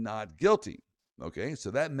was not guilty. Okay, so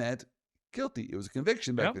that meant guilty. It was a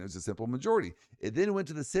conviction back then. It was a simple majority. It then went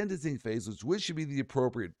to the sentencing phase, which should be the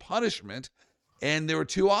appropriate punishment. And there were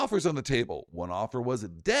two offers on the table. One offer was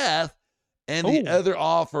death, and the other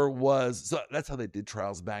offer was, so that's how they did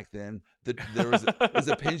trials back then. There was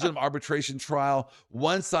a pendulum arbitration trial.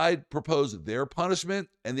 One side proposed their punishment,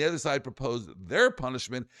 and the other side proposed their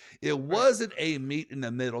punishment. It wasn't a meet in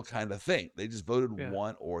the middle kind of thing. They just voted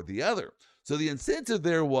one or the other. So the incentive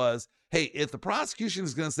there was, hey, if the prosecution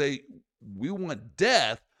is going to say we want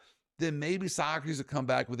death, then maybe Socrates would come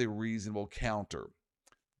back with a reasonable counter.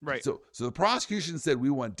 Right. So the prosecution said we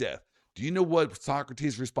want death. Do you know what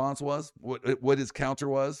Socrates' response was? What his counter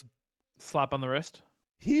was? Slap on the wrist?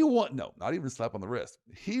 No, not even slap on the wrist.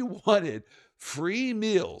 He wanted free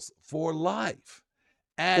meals for life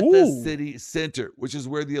at the city center, which is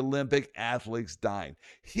where the Olympic athletes dine.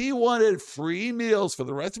 He wanted free meals for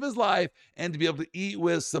the rest of his life and to be able to eat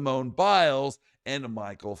with Simone Biles and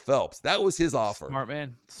Michael Phelps. That was his offer. Smart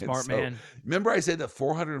man. Smart man. Remember I said that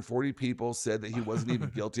 440 people said that he wasn't even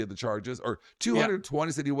guilty of the charges, or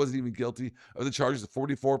 220 said he wasn't even guilty of the charges,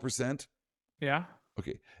 44%? Yeah.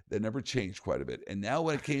 Okay, that number changed quite a bit. And now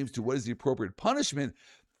when it came to what is the appropriate punishment,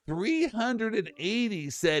 380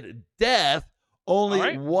 said death,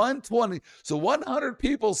 only 120. So 100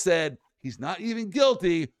 people said he's not even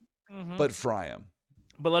guilty, but fry him.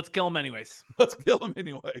 But let's kill him anyways. Let's kill him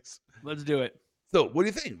anyways. Let's do it. So what do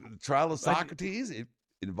you think? The trial of Socrates, it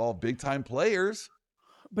involved big-time players.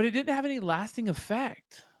 But it didn't have any lasting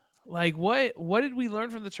effect. Like, what did we learn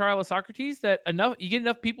from the trial of Socrates? That you get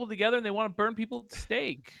enough people together and they want to burn people at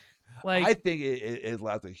stake. Like, I think it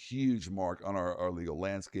left a huge mark on our legal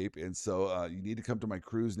landscape. And so you need to come to my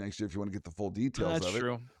cruise next year if you want to get the full details of it. That's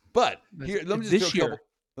true. But here, let me just throw a couple.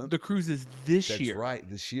 The cruise is this year. That's right,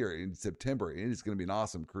 this year in September. It is going to be an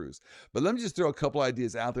awesome cruise. But let me just throw a couple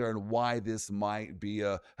ideas out there on why this might be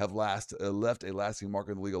have left a lasting mark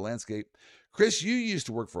on the legal landscape. Chris, you used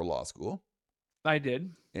to work for a law school. I did.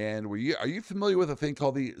 And are you familiar with a thing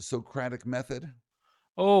called the Socratic method?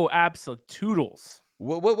 Oh, absolutely.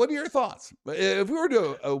 What are your thoughts? If we were to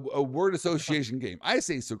do a word association game, I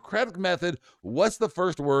say Socratic method. What's the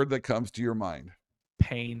first word that comes to your mind?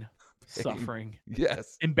 Pain. Suffering.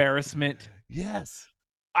 Yes. Embarrassment. Yes.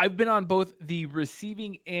 I've been on both the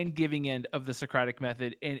receiving and giving end of the Socratic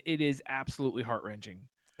method, and it is absolutely heart-wrenching.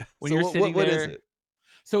 When you're sitting there, what is it?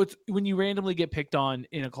 So it's when you randomly get picked on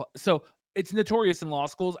in a class. So it's notorious in law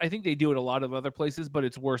schools. I think they do it a lot of other places, but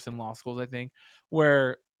it's worse in law schools, I think,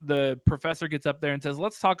 where the professor gets up there and says,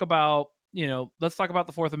 let's talk about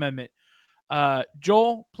the Fourth Amendment.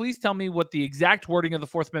 Joel, please tell me what the exact wording of the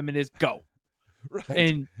Fourth Amendment is. Go. Right.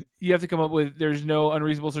 And you have to come up with, there's no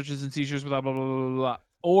unreasonable searches and seizures without blah, blah, blah, blah, blah.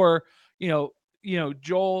 Or,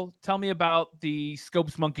 Joel, tell me about the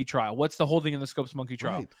Scopes Monkey trial. What's the holding in the Scopes Monkey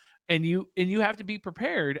trial? Right. And you have to be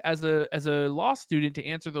prepared as a law student to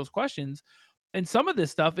answer those questions. And some of this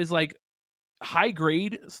stuff is like high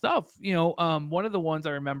grade stuff. One of the ones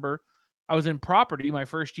I remember, I was in property my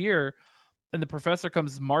first year, and the professor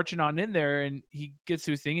comes marching on in there, and he gets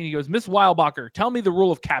to his thing and he goes, Miss Weilbacher, tell me the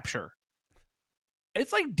rule of capture.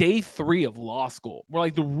 It's like day 3 of law school. We're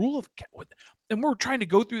like, the rule of and we're trying to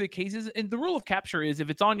go through the cases, and the rule of capture is if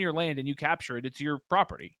it's on your land and you capture it, it's your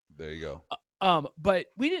property. There you go. But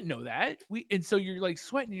we didn't know that. And so you're like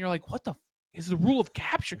sweating, and you're like, what the is the rule of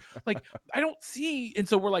capture? Like, I don't see. And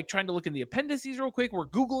so we're like trying to look in the appendices real quick. We're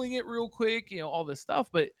Googling it real quick, all this stuff.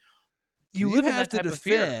 But you have to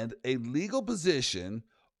defend a legal position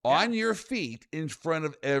on your feet in front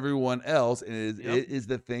of everyone else. And it is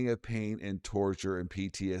the thing of pain and torture and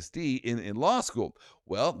PTSD in law school.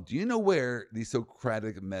 Well, do you know where the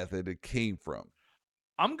Socratic method came from?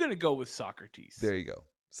 I'm going to go with Socrates. There you go.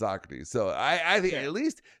 Socrates. So I think at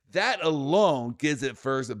least that alone gives it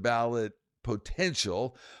first ballot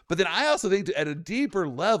potential. But then I also think at a deeper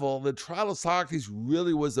level, the trial of Socrates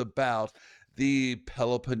really was about the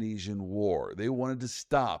Peloponnesian War. They wanted to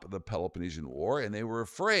stop the Peloponnesian War, and they were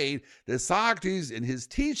afraid that Socrates and his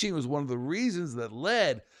teaching was one of the reasons that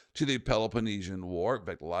led to the Peloponnesian War. In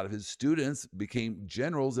fact, a lot of his students became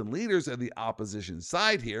generals and leaders of the opposition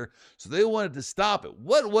side here, so they wanted to stop it.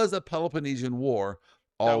 What was the Peloponnesian War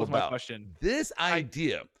all that was about? My question. This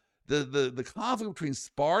idea The conflict between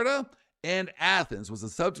Sparta and Athens was the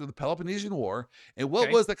subject of the Peloponnesian War. And what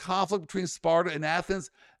Okay. was the conflict between Sparta and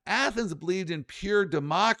Athens? Athens believed in pure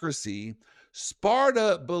democracy.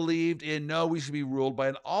 Sparta believed in no, we should be ruled by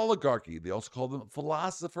an oligarchy. They also called them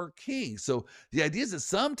philosopher kings. So the idea is that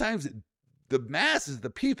sometimes the masses, the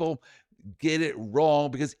people, get it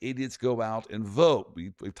wrong because idiots go out and vote.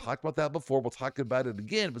 We've talked about that before. We'll talk about it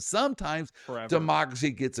again. But sometimes Forever.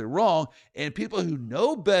 democracy gets it wrong, and people who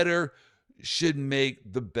know better should make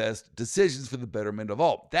the best decisions for the betterment of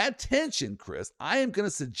all. That tension, Chris, I am going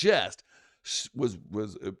to suggest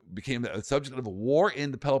became a subject of a war in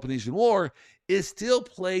the Peloponnesian War. It still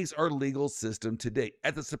plagues our legal system today.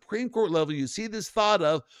 At the Supreme Court level, you see this thought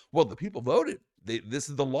of, well, the people voted. This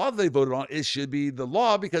is the law they voted on. It should be the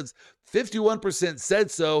law because 51% said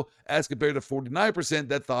so, as compared to 49%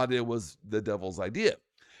 that thought it was the devil's idea.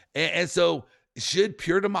 And so, should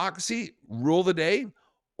pure democracy rule the day?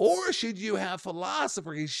 Or should you have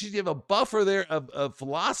philosopher kings? Should you have a buffer there of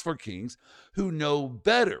philosopher kings who know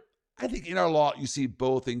better? I think in our law, you see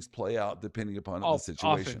both things play out depending upon the situation.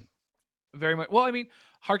 Often. Very much. Well, I mean,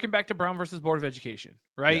 harken back to Brown versus Board of Education,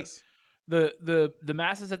 right? Yes. The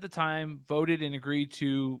masses at the time voted and agreed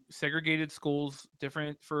to segregated schools,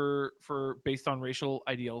 different for based on racial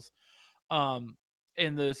ideals. And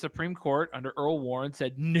the Supreme Court under Earl Warren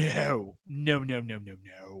said no.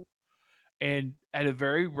 And at a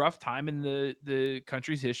very rough time in the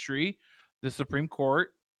country's history, the Supreme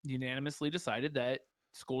Court unanimously decided that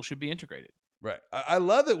schools should be integrated. Right. I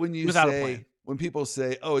love it when you Without a say, plan. when people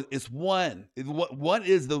say, oh, it's one. One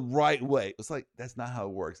is the right way. It's like, that's not how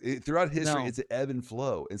it works. Throughout history, No. it's an ebb and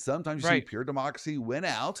flow. And sometimes you see Right. pure democracy win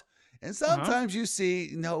out. And sometimes you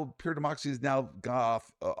see, no, pure democracy has now gone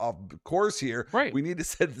off course here. Right. We need to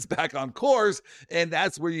set this back on course. And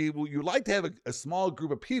that's where you like to have a small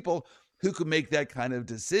group of people who could make that kind of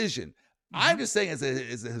decision. I'm just saying, as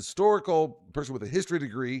a historical person with a history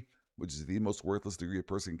degree, which is the most worthless degree a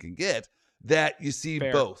person can get, that you see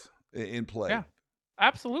Fair. both in play. Yeah,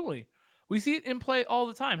 absolutely. We see it in play all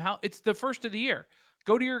the time. How it's the first of the year.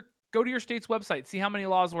 Go to your state's website. See how many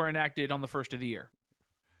laws were enacted on the first of the year.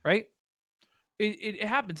 Right? It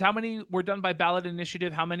happens. How many were done by ballot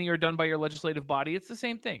initiative? How many are done by your legislative body? It's the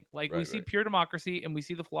same thing. Like we see pure democracy and we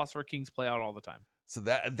see the philosopher kings play out all the time. So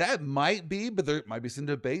that might be, but there might be some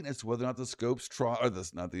debate as to whether or not the Scopes trial, or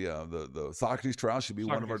the Socrates trial should be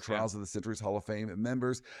one of our trials of the Centuries Hall of Fame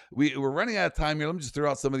members. We're running out of time here. Let me just throw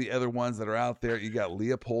out some of the other ones that are out there. You got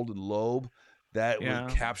Leopold and Loeb. That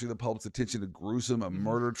would capture the public's attention. A gruesome,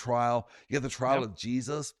 murder trial. You have the trial of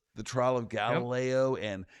Jesus, the trial of Galileo,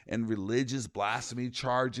 and religious blasphemy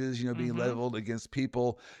charges, being leveled against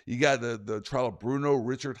people. You got the trial of Bruno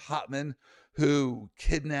Richard Hauptmann, who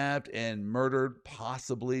kidnapped and murdered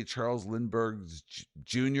possibly Charles Lindbergh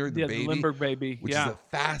Jr., the baby. Lindbergh baby, which is a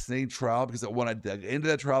fascinating trial because when I dug into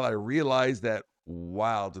that trial, I realized that,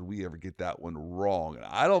 wow, did we ever get that one wrong? And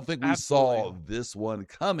I don't think we saw this one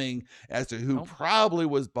coming as to who probably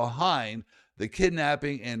was behind the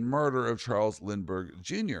kidnapping and murder of Charles Lindbergh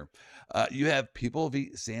Jr. You have People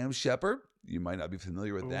v. Sam Shepard. You might not be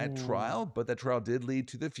familiar with that trial, but that trial did lead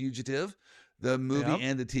to The Fugitive, the movie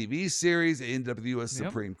and the TV series. It ended up at the U.S.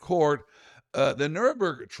 Supreme Court. The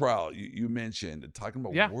Nuremberg trial you mentioned, talking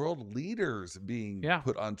about world leaders being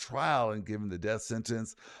put on trial and given the death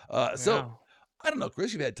sentence. So I don't know,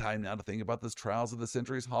 Chris, you've had time now to think about this Trials of the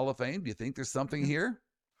Centuries Hall of Fame. Do you think there's something here?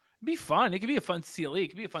 It'd be fun. It could be a fun CLE. It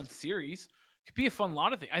could be a fun series. It could be a fun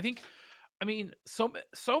lot of things. I mean,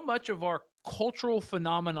 so much of our cultural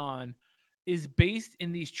phenomenon is based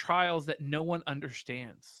in these trials that no one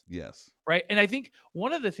understands. Yes. Right. And I think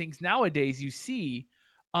one of the things nowadays you see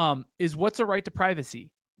is what's a right to privacy.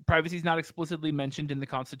 Privacy is not explicitly mentioned in the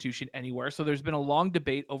Constitution anywhere. So there's been a long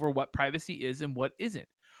debate over what privacy is and what isn't.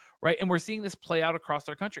 Right. And we're seeing this play out across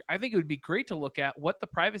our country. I think it would be great to look at what the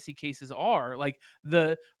privacy cases are, like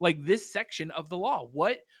this section of the law.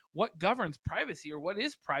 What governs privacy, or what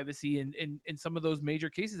is privacy in some of those major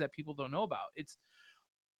cases that people don't know about. It's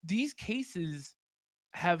these cases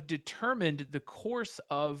have determined the course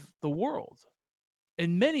of the world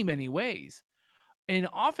in many, many ways. And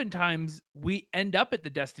oftentimes we end up at the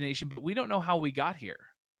destination, but we don't know how we got here.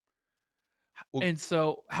 Well, and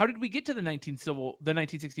so how did we get to the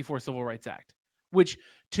 1964 Civil Rights Act, which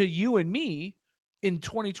to you and me in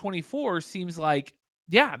 2024 seems like,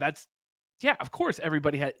 of course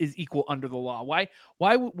everybody is equal under the law.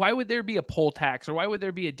 Why would there be a poll tax, or why would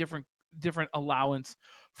there be a different allowance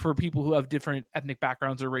for people who have different ethnic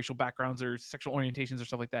backgrounds or racial backgrounds or sexual orientations or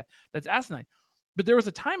stuff like that? That's asinine. But there was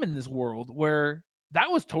a time in this world where that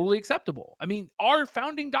was totally acceptable. I mean, our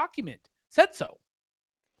founding document said so.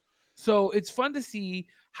 So it's fun to see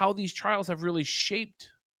how these trials have really shaped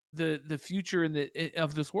the future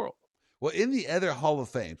of this world. Well, in the other Hall of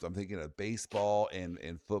Fames, I'm thinking of baseball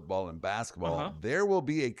and football and basketball, there will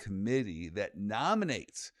be a committee that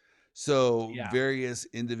nominates so Yeah. various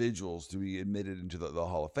individuals to be admitted into the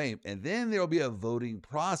Hall of Fame. And then there will be a voting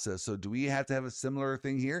process. So do we have to have a similar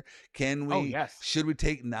thing here? Can we, yes. should we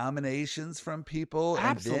take nominations from people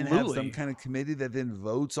and then have some Absolutely. kind of committee that then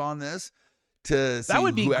votes on this to see That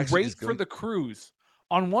would be who actually is great for going? the cruise.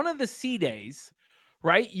 On one of the sea days,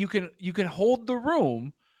 right? You can hold the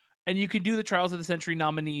room and you can do the Trials of the Century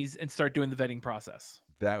nominees and start doing the vetting process.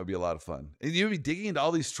 That would be a lot of fun. And you'd be digging into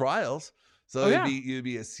all these trials. So Oh, yeah. it'd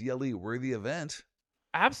be a CLE worthy event.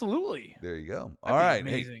 Absolutely. There you go. That'd All be right.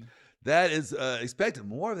 amazing. Hey, that is expected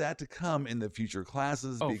more of that to come in the future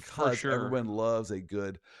classes Oh, for because sure. everyone loves a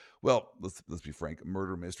good, well, let's be frank,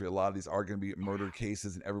 murder mystery. A lot of these are going to be murder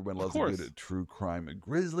cases, and everyone loves a good true crime, a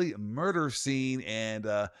grisly murder scene. And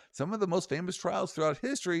some of the most famous trials throughout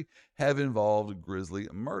history have involved grisly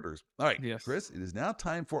murders. All right, Yes. Chris, it is now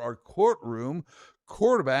time for our Courtroom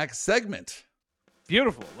Quarterback segment.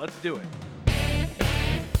 Beautiful. Let's do it.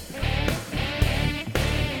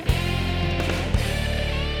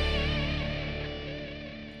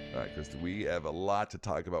 All right, Krista, we have a lot to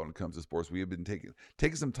talk about when it comes to sports. We have been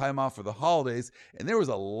taking some time off for the holidays, and there was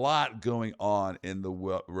a lot going on in the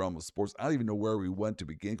realm of sports. I don't even know where we went to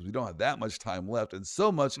begin because we don't have that much time left and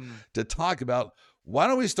so much to talk about. Why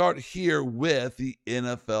don't we start here with the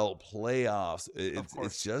NFL playoffs?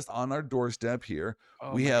 It's just on our doorstep here.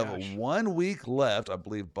 We have 1 week left. I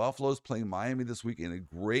believe Buffalo's playing Miami this week in a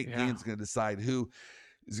great game. It's going to decide who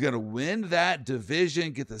is going to win that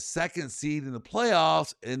division, get the second seed in the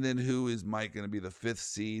playoffs, and then who is going to be the fifth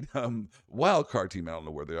seed wild card team. I don't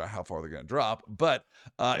know where they are, how far they're going to drop, but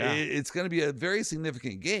it's going to be a very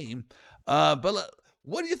significant game. But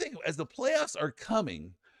what do you think as the playoffs are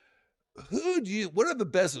coming? What are the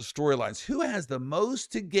best storylines? Who has the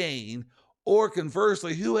most to gain, or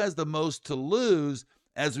conversely, who has the most to lose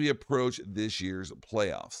as we approach this year's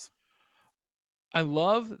playoffs? I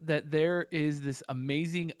love that there is this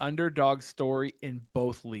amazing underdog story in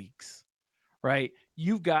both leagues, right?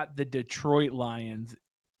 You've got the Detroit Lions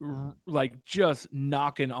like just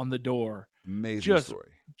knocking on the door. Amazing story.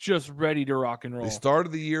 Just ready to rock and roll. They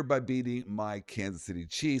started the year by beating my Kansas City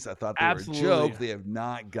Chiefs. I thought they were a joke. They have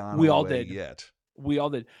not gone away yet. We all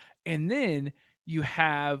did. And then you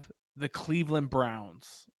have the Cleveland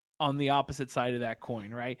Browns on the opposite side of that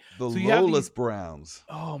coin, right? The lowless Browns.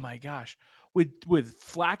 Oh my gosh. With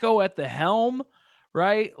Flacco at the helm,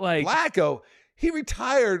 right? Like Flacco, he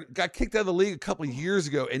retired, got kicked out of the league a couple of years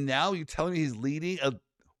ago, and now you're telling me he's leading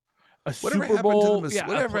a Super Bowl.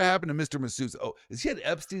 Whatever happened to Mr. Massoud? Oh, is he at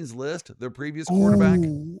Epstein's List, their previous quarterback?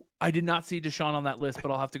 I did not see Deshaun on that list,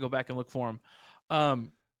 but I'll have to go back and look for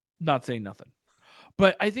him. Not saying nothing.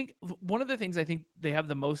 But I think one of the things I think they have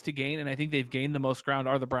the most to gain, and I think they've gained the most ground,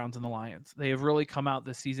 are the Browns and the Lions. They have really come out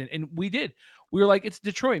this season. And we were like, it's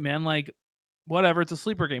Detroit, man. Like, whatever, it's a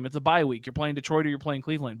sleeper game. It's a bye week. You're playing Detroit or you're playing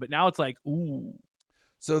Cleveland. But now it's like, ooh.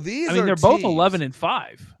 So they're both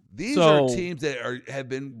 11-5. These are teams that have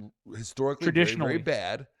been historically traditionally very, very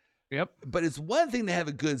bad. Yep. But it's one thing to have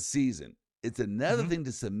a good season. It's another thing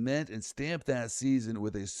to cement and stamp that season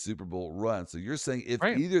with a Super Bowl run. So you're saying if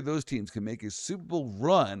either of those teams can make a Super Bowl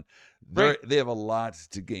run, they have a lot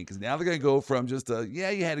to gain. Because now they're going to go from just you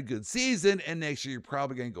had a good season, and next year you're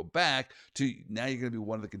probably going to go back to now you're going to be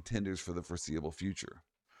one of the contenders for the foreseeable future.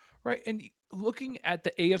 Right. And looking at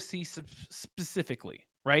the AFC specifically,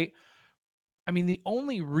 right? I mean, the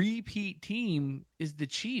only repeat team is the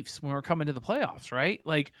Chiefs when we're coming to the playoffs, right?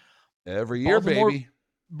 Like every year, baby.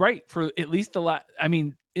 Right, for at least the last. I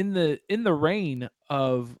mean, in the reign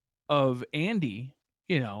of Andy,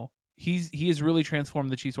 he has really transformed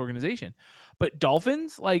the Chiefs organization. But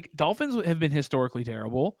Dolphins have been historically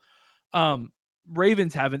terrible.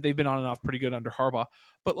 Ravens haven't. They've been on and off pretty good under Harbaugh.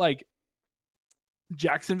 But like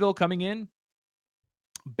Jacksonville coming in,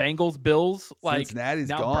 Bengals, Bills, like Cincinnati's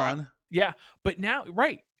gone. Yeah, but now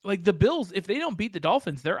like the Bills, if they don't beat the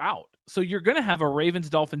Dolphins, they're out. So you're gonna have a Ravens,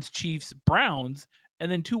 Dolphins, Chiefs, Browns.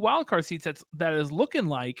 And then two wildcard seats that is looking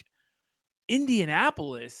like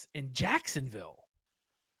Indianapolis and Jacksonville.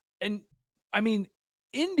 And I mean,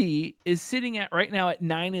 Indy is sitting at right now at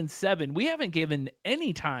 9-7. We haven't given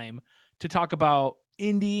any time to talk about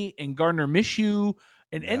Indy and Gardner Minshew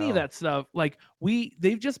and any of that stuff. Like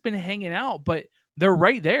they've just been hanging out, but they're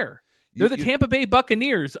right there. They're the Tampa Bay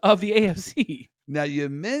Buccaneers of the AFC. Now, you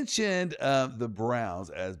mentioned the Browns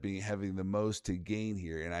as having the most to gain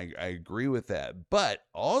here, and I agree with that. But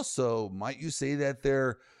also, might you say that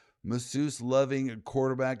they're masseuse-loving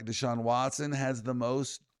quarterback Deshaun Watson has the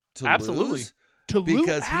most to Absolutely. lose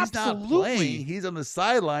because he's not Absolutely. playing. He's on the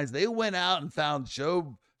sidelines. They went out and found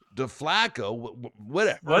Joe DeFlacco,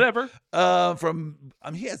 Whatever.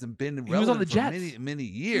 He hasn't been He was on the relevant for Jets. many He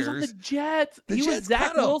years. was on the Jets. The He was Jets Zach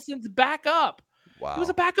cut him. Wilson's backup. Wow. He was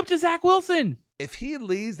a backup to Zach Wilson. If he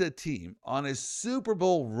leads the team on a Super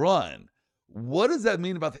Bowl run, what does that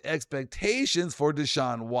mean about the expectations for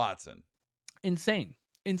Deshaun Watson? Insane.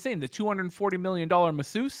 The $240 million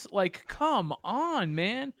masseuse. Like, come on,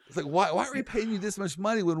 man. It's like, why are we paying you this much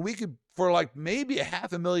money when we could, for like maybe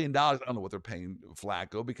 $500,000? I don't know what they're paying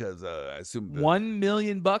Flacco because I assume $1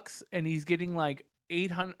 million and he's getting like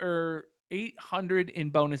 800 in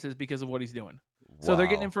bonuses because of what he's doing. So they're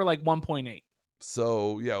getting him for like 1.8.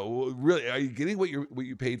 So yeah, really, are you getting what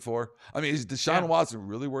you paid for? I mean, is Deshaun Watson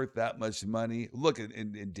really worth that much money? Look,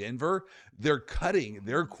 in Denver, they're cutting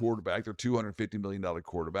their quarterback, their $250 million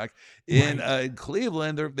quarterback. In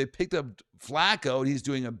Cleveland, they picked up Flacco, and he's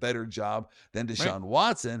doing a better job than Deshaun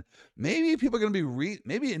Watson. Maybe people are going to be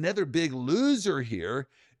maybe another big loser here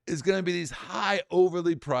is going to be these high,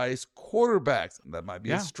 overly priced quarterbacks. That might be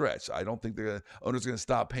a stretch. I don't think the owners are going to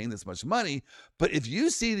stop paying this much money. But if you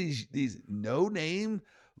see these no-name,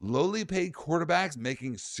 lowly paid quarterbacks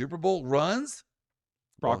making Super Bowl runs,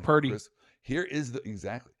 Brock Purdy. Chris, here's the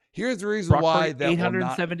reason why that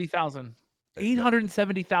 870,000.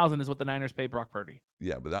 870,000 is what the Niners pay Brock Purdy.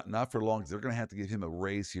 Yeah, but not for long, because they're going to have to give him a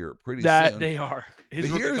raise here pretty soon. They are. But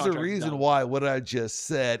here's the reason why what I just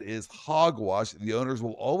said is hogwash. The owners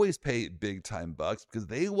will always pay big time bucks because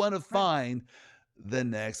they want to find the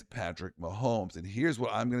next Patrick Mahomes. And here's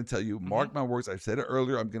what I'm going to tell you. Mark my words. I've said it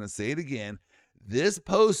earlier. I'm going to say it again. This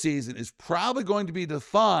postseason is probably going to be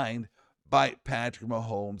defined by Patrick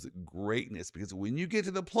Mahomes' greatness, because when you get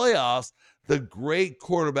to the playoffs, the great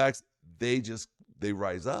quarterbacks, they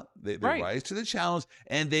rise up, they rise to the challenge,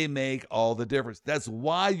 and they make all the difference. That's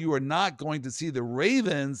why you are not going to see the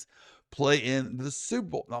Ravens play in the Super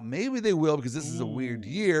Bowl. Now, maybe they will, because this is a weird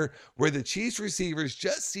year where the Chiefs receivers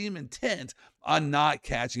just seem intent on not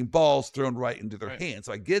catching balls thrown right into their hands.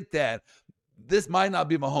 So I get that. This might not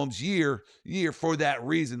be Mahomes' year for that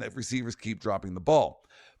reason, that receivers keep dropping the ball.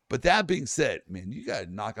 But that being said, man, you got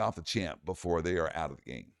to knock off the champ before they are out of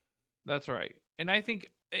the game. That's right. And I think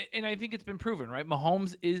it's been proven, right?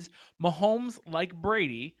 Mahomes, like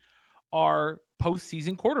Brady, are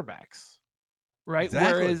postseason quarterbacks, right?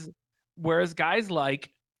 Exactly. Whereas guys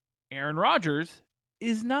like Aaron Rodgers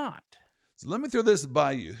is not. So let me throw this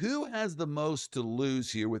by you. Who has the most to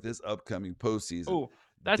lose here with this upcoming postseason? Oh,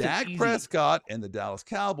 that's Dak Prescott and the Dallas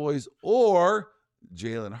Cowboys, or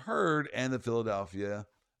Jalen Hurd and the Philadelphia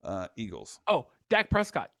Eagles? Oh, Dak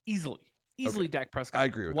Prescott, easily. Dak Prescott. I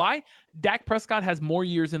agree with Why? Dak Prescott has more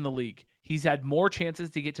years in the league. He's had more chances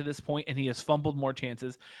to get to this point, and he has fumbled more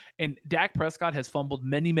chances. And Dak Prescott has fumbled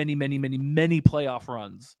many playoff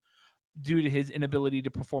runs due to his inability to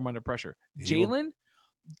perform under pressure. Jalen's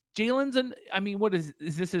what is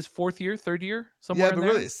this his fourth year, third year? Somewhere yeah, but in there?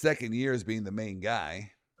 really his second year as being the main guy.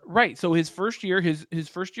 Right. So his first year, his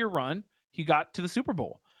first year run, he got to the Super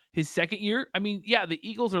Bowl. His second year, the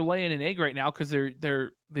Eagles are laying an egg right now because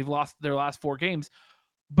they've lost their last 4 games,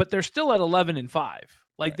 but they're still at 11-5.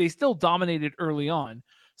 Like they still dominated early on.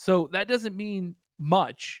 So that doesn't mean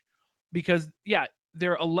much because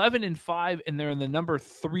they're 11-5 and they're in the number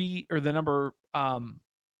 3 or the number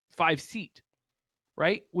 5 seat,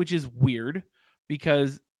 right? Which is weird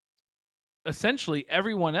because essentially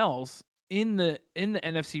everyone else in the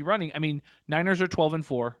NFC running, Niners are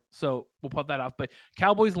 12-4, so we'll put that off. But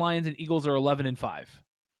Cowboys, Lions, and Eagles are 11-5,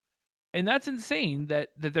 and that's insane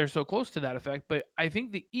that they're so close to that effect. But I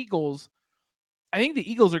think the Eagles are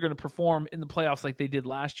going to perform in the playoffs like they did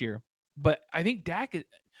last year. But I think I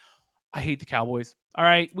hate the Cowboys. All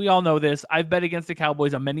right, we all know this. I've bet against the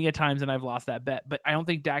Cowboys on many a times, and I've lost that bet. But I don't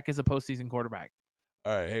think Dak is a postseason quarterback.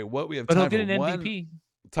 All right, hey, what we have but time he'll get for an one MVP.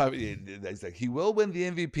 He will win the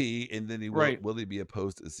MVP, and then will he be a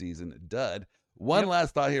postseason dud? One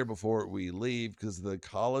last thought here before we leave, because the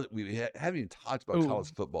college we haven't even talked about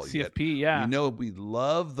college football yet. CFP, yeah. We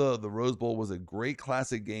love the Rose Bowl was a great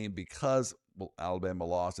classic game because Alabama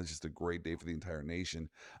lost. It's just a great day for the entire nation.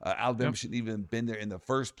 Alabama shouldn't even been there in the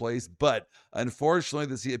first place, but unfortunately,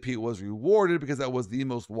 the CFP was rewarded because that was the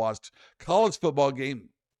most watched college football game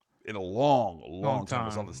in a long time. I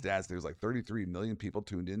saw the stats. There was like 33 million people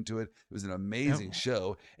tuned into it. It was an amazing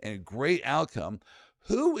show and a great outcome.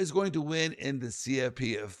 Who is going to win in the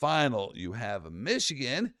CFP final? You have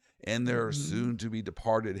Michigan and their soon-to-be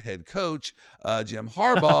departed head coach, Jim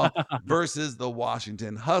Harbaugh, versus the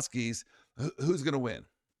Washington Huskies. Who's going to win?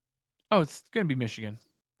 Oh, it's going to be Michigan.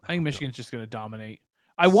 I think Michigan's just going to dominate.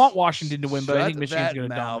 I want Washington to win, but I think Michigan's going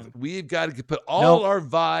to dominate. We've got to put all our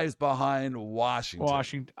vibes behind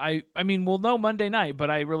Washington. I mean, we'll know Monday night,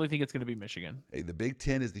 but I really think it's going to be Michigan. Hey, the Big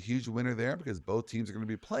Ten is the huge winner there because both teams are going to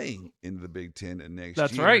be playing in the Big Ten next year.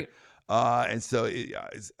 That's right. And so,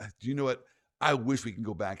 do you know what? I wish we can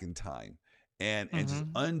go back in time and just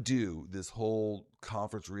undo this whole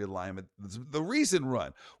conference realignment. The recent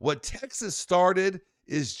run. What Texas started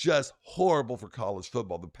is just horrible for college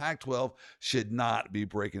football. The Pac-12 should not be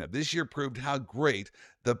breaking up. This year proved how great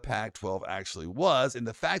the Pac-12 actually was, and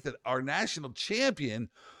the fact that our national champion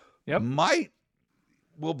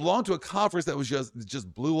will belong to a conference that was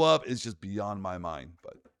just blew up is just beyond my mind.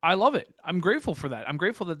 But I love it. I'm grateful for that. I'm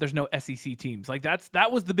grateful that there's no SEC teams. Like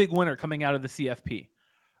that was the big winner coming out of the CFP.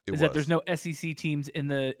 That there's no SEC teams in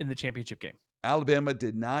the championship game. Alabama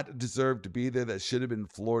did not deserve to be there. That should have been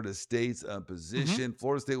Florida State's position.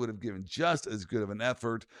 Florida State would have given just as good of an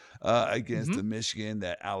effort against the Michigan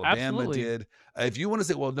that Alabama did. If you want to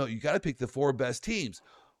say, well, no, you got to pick the 4 best teams.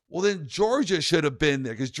 Well, then Georgia should have been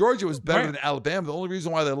there because Georgia was better than Alabama. The only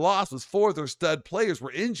reason why they lost was 4 of their stud players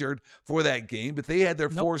were injured for that game, but they had their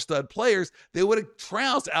 4 stud players. They would have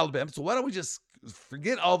trounced Alabama. So why don't we just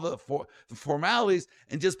forget all the formalities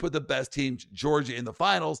and just put the best team, Georgia, in the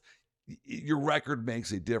finals? Your record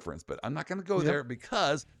makes a difference, but I'm not going to go there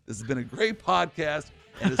because this has been a great podcast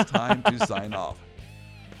and it's time to sign off.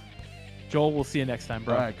 Joel, we'll see you next time,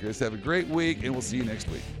 bro. All right, Chris, have a great week and we'll see you next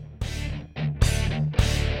week.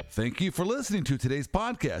 Thank you for listening to today's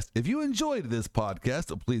podcast. If you enjoyed this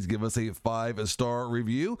podcast, please give us a 5-star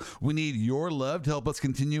review. We need your love to help us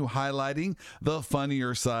continue highlighting the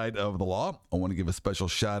funnier side of the law. I want to give a special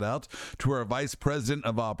shout out to our Vice President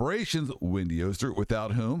of Operations, Wendy Oster,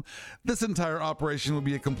 without whom this entire operation would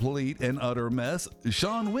be a complete and utter mess.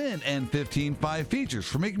 Sean Wynn and 15-5 Features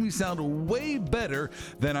for making me sound way better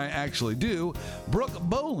than I actually do. Brooke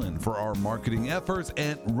Bolin for our marketing efforts,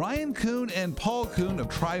 and Ryan Kuhn and Paul Kuhn of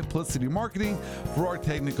Triplicity Marketing for our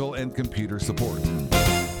technical and computer support.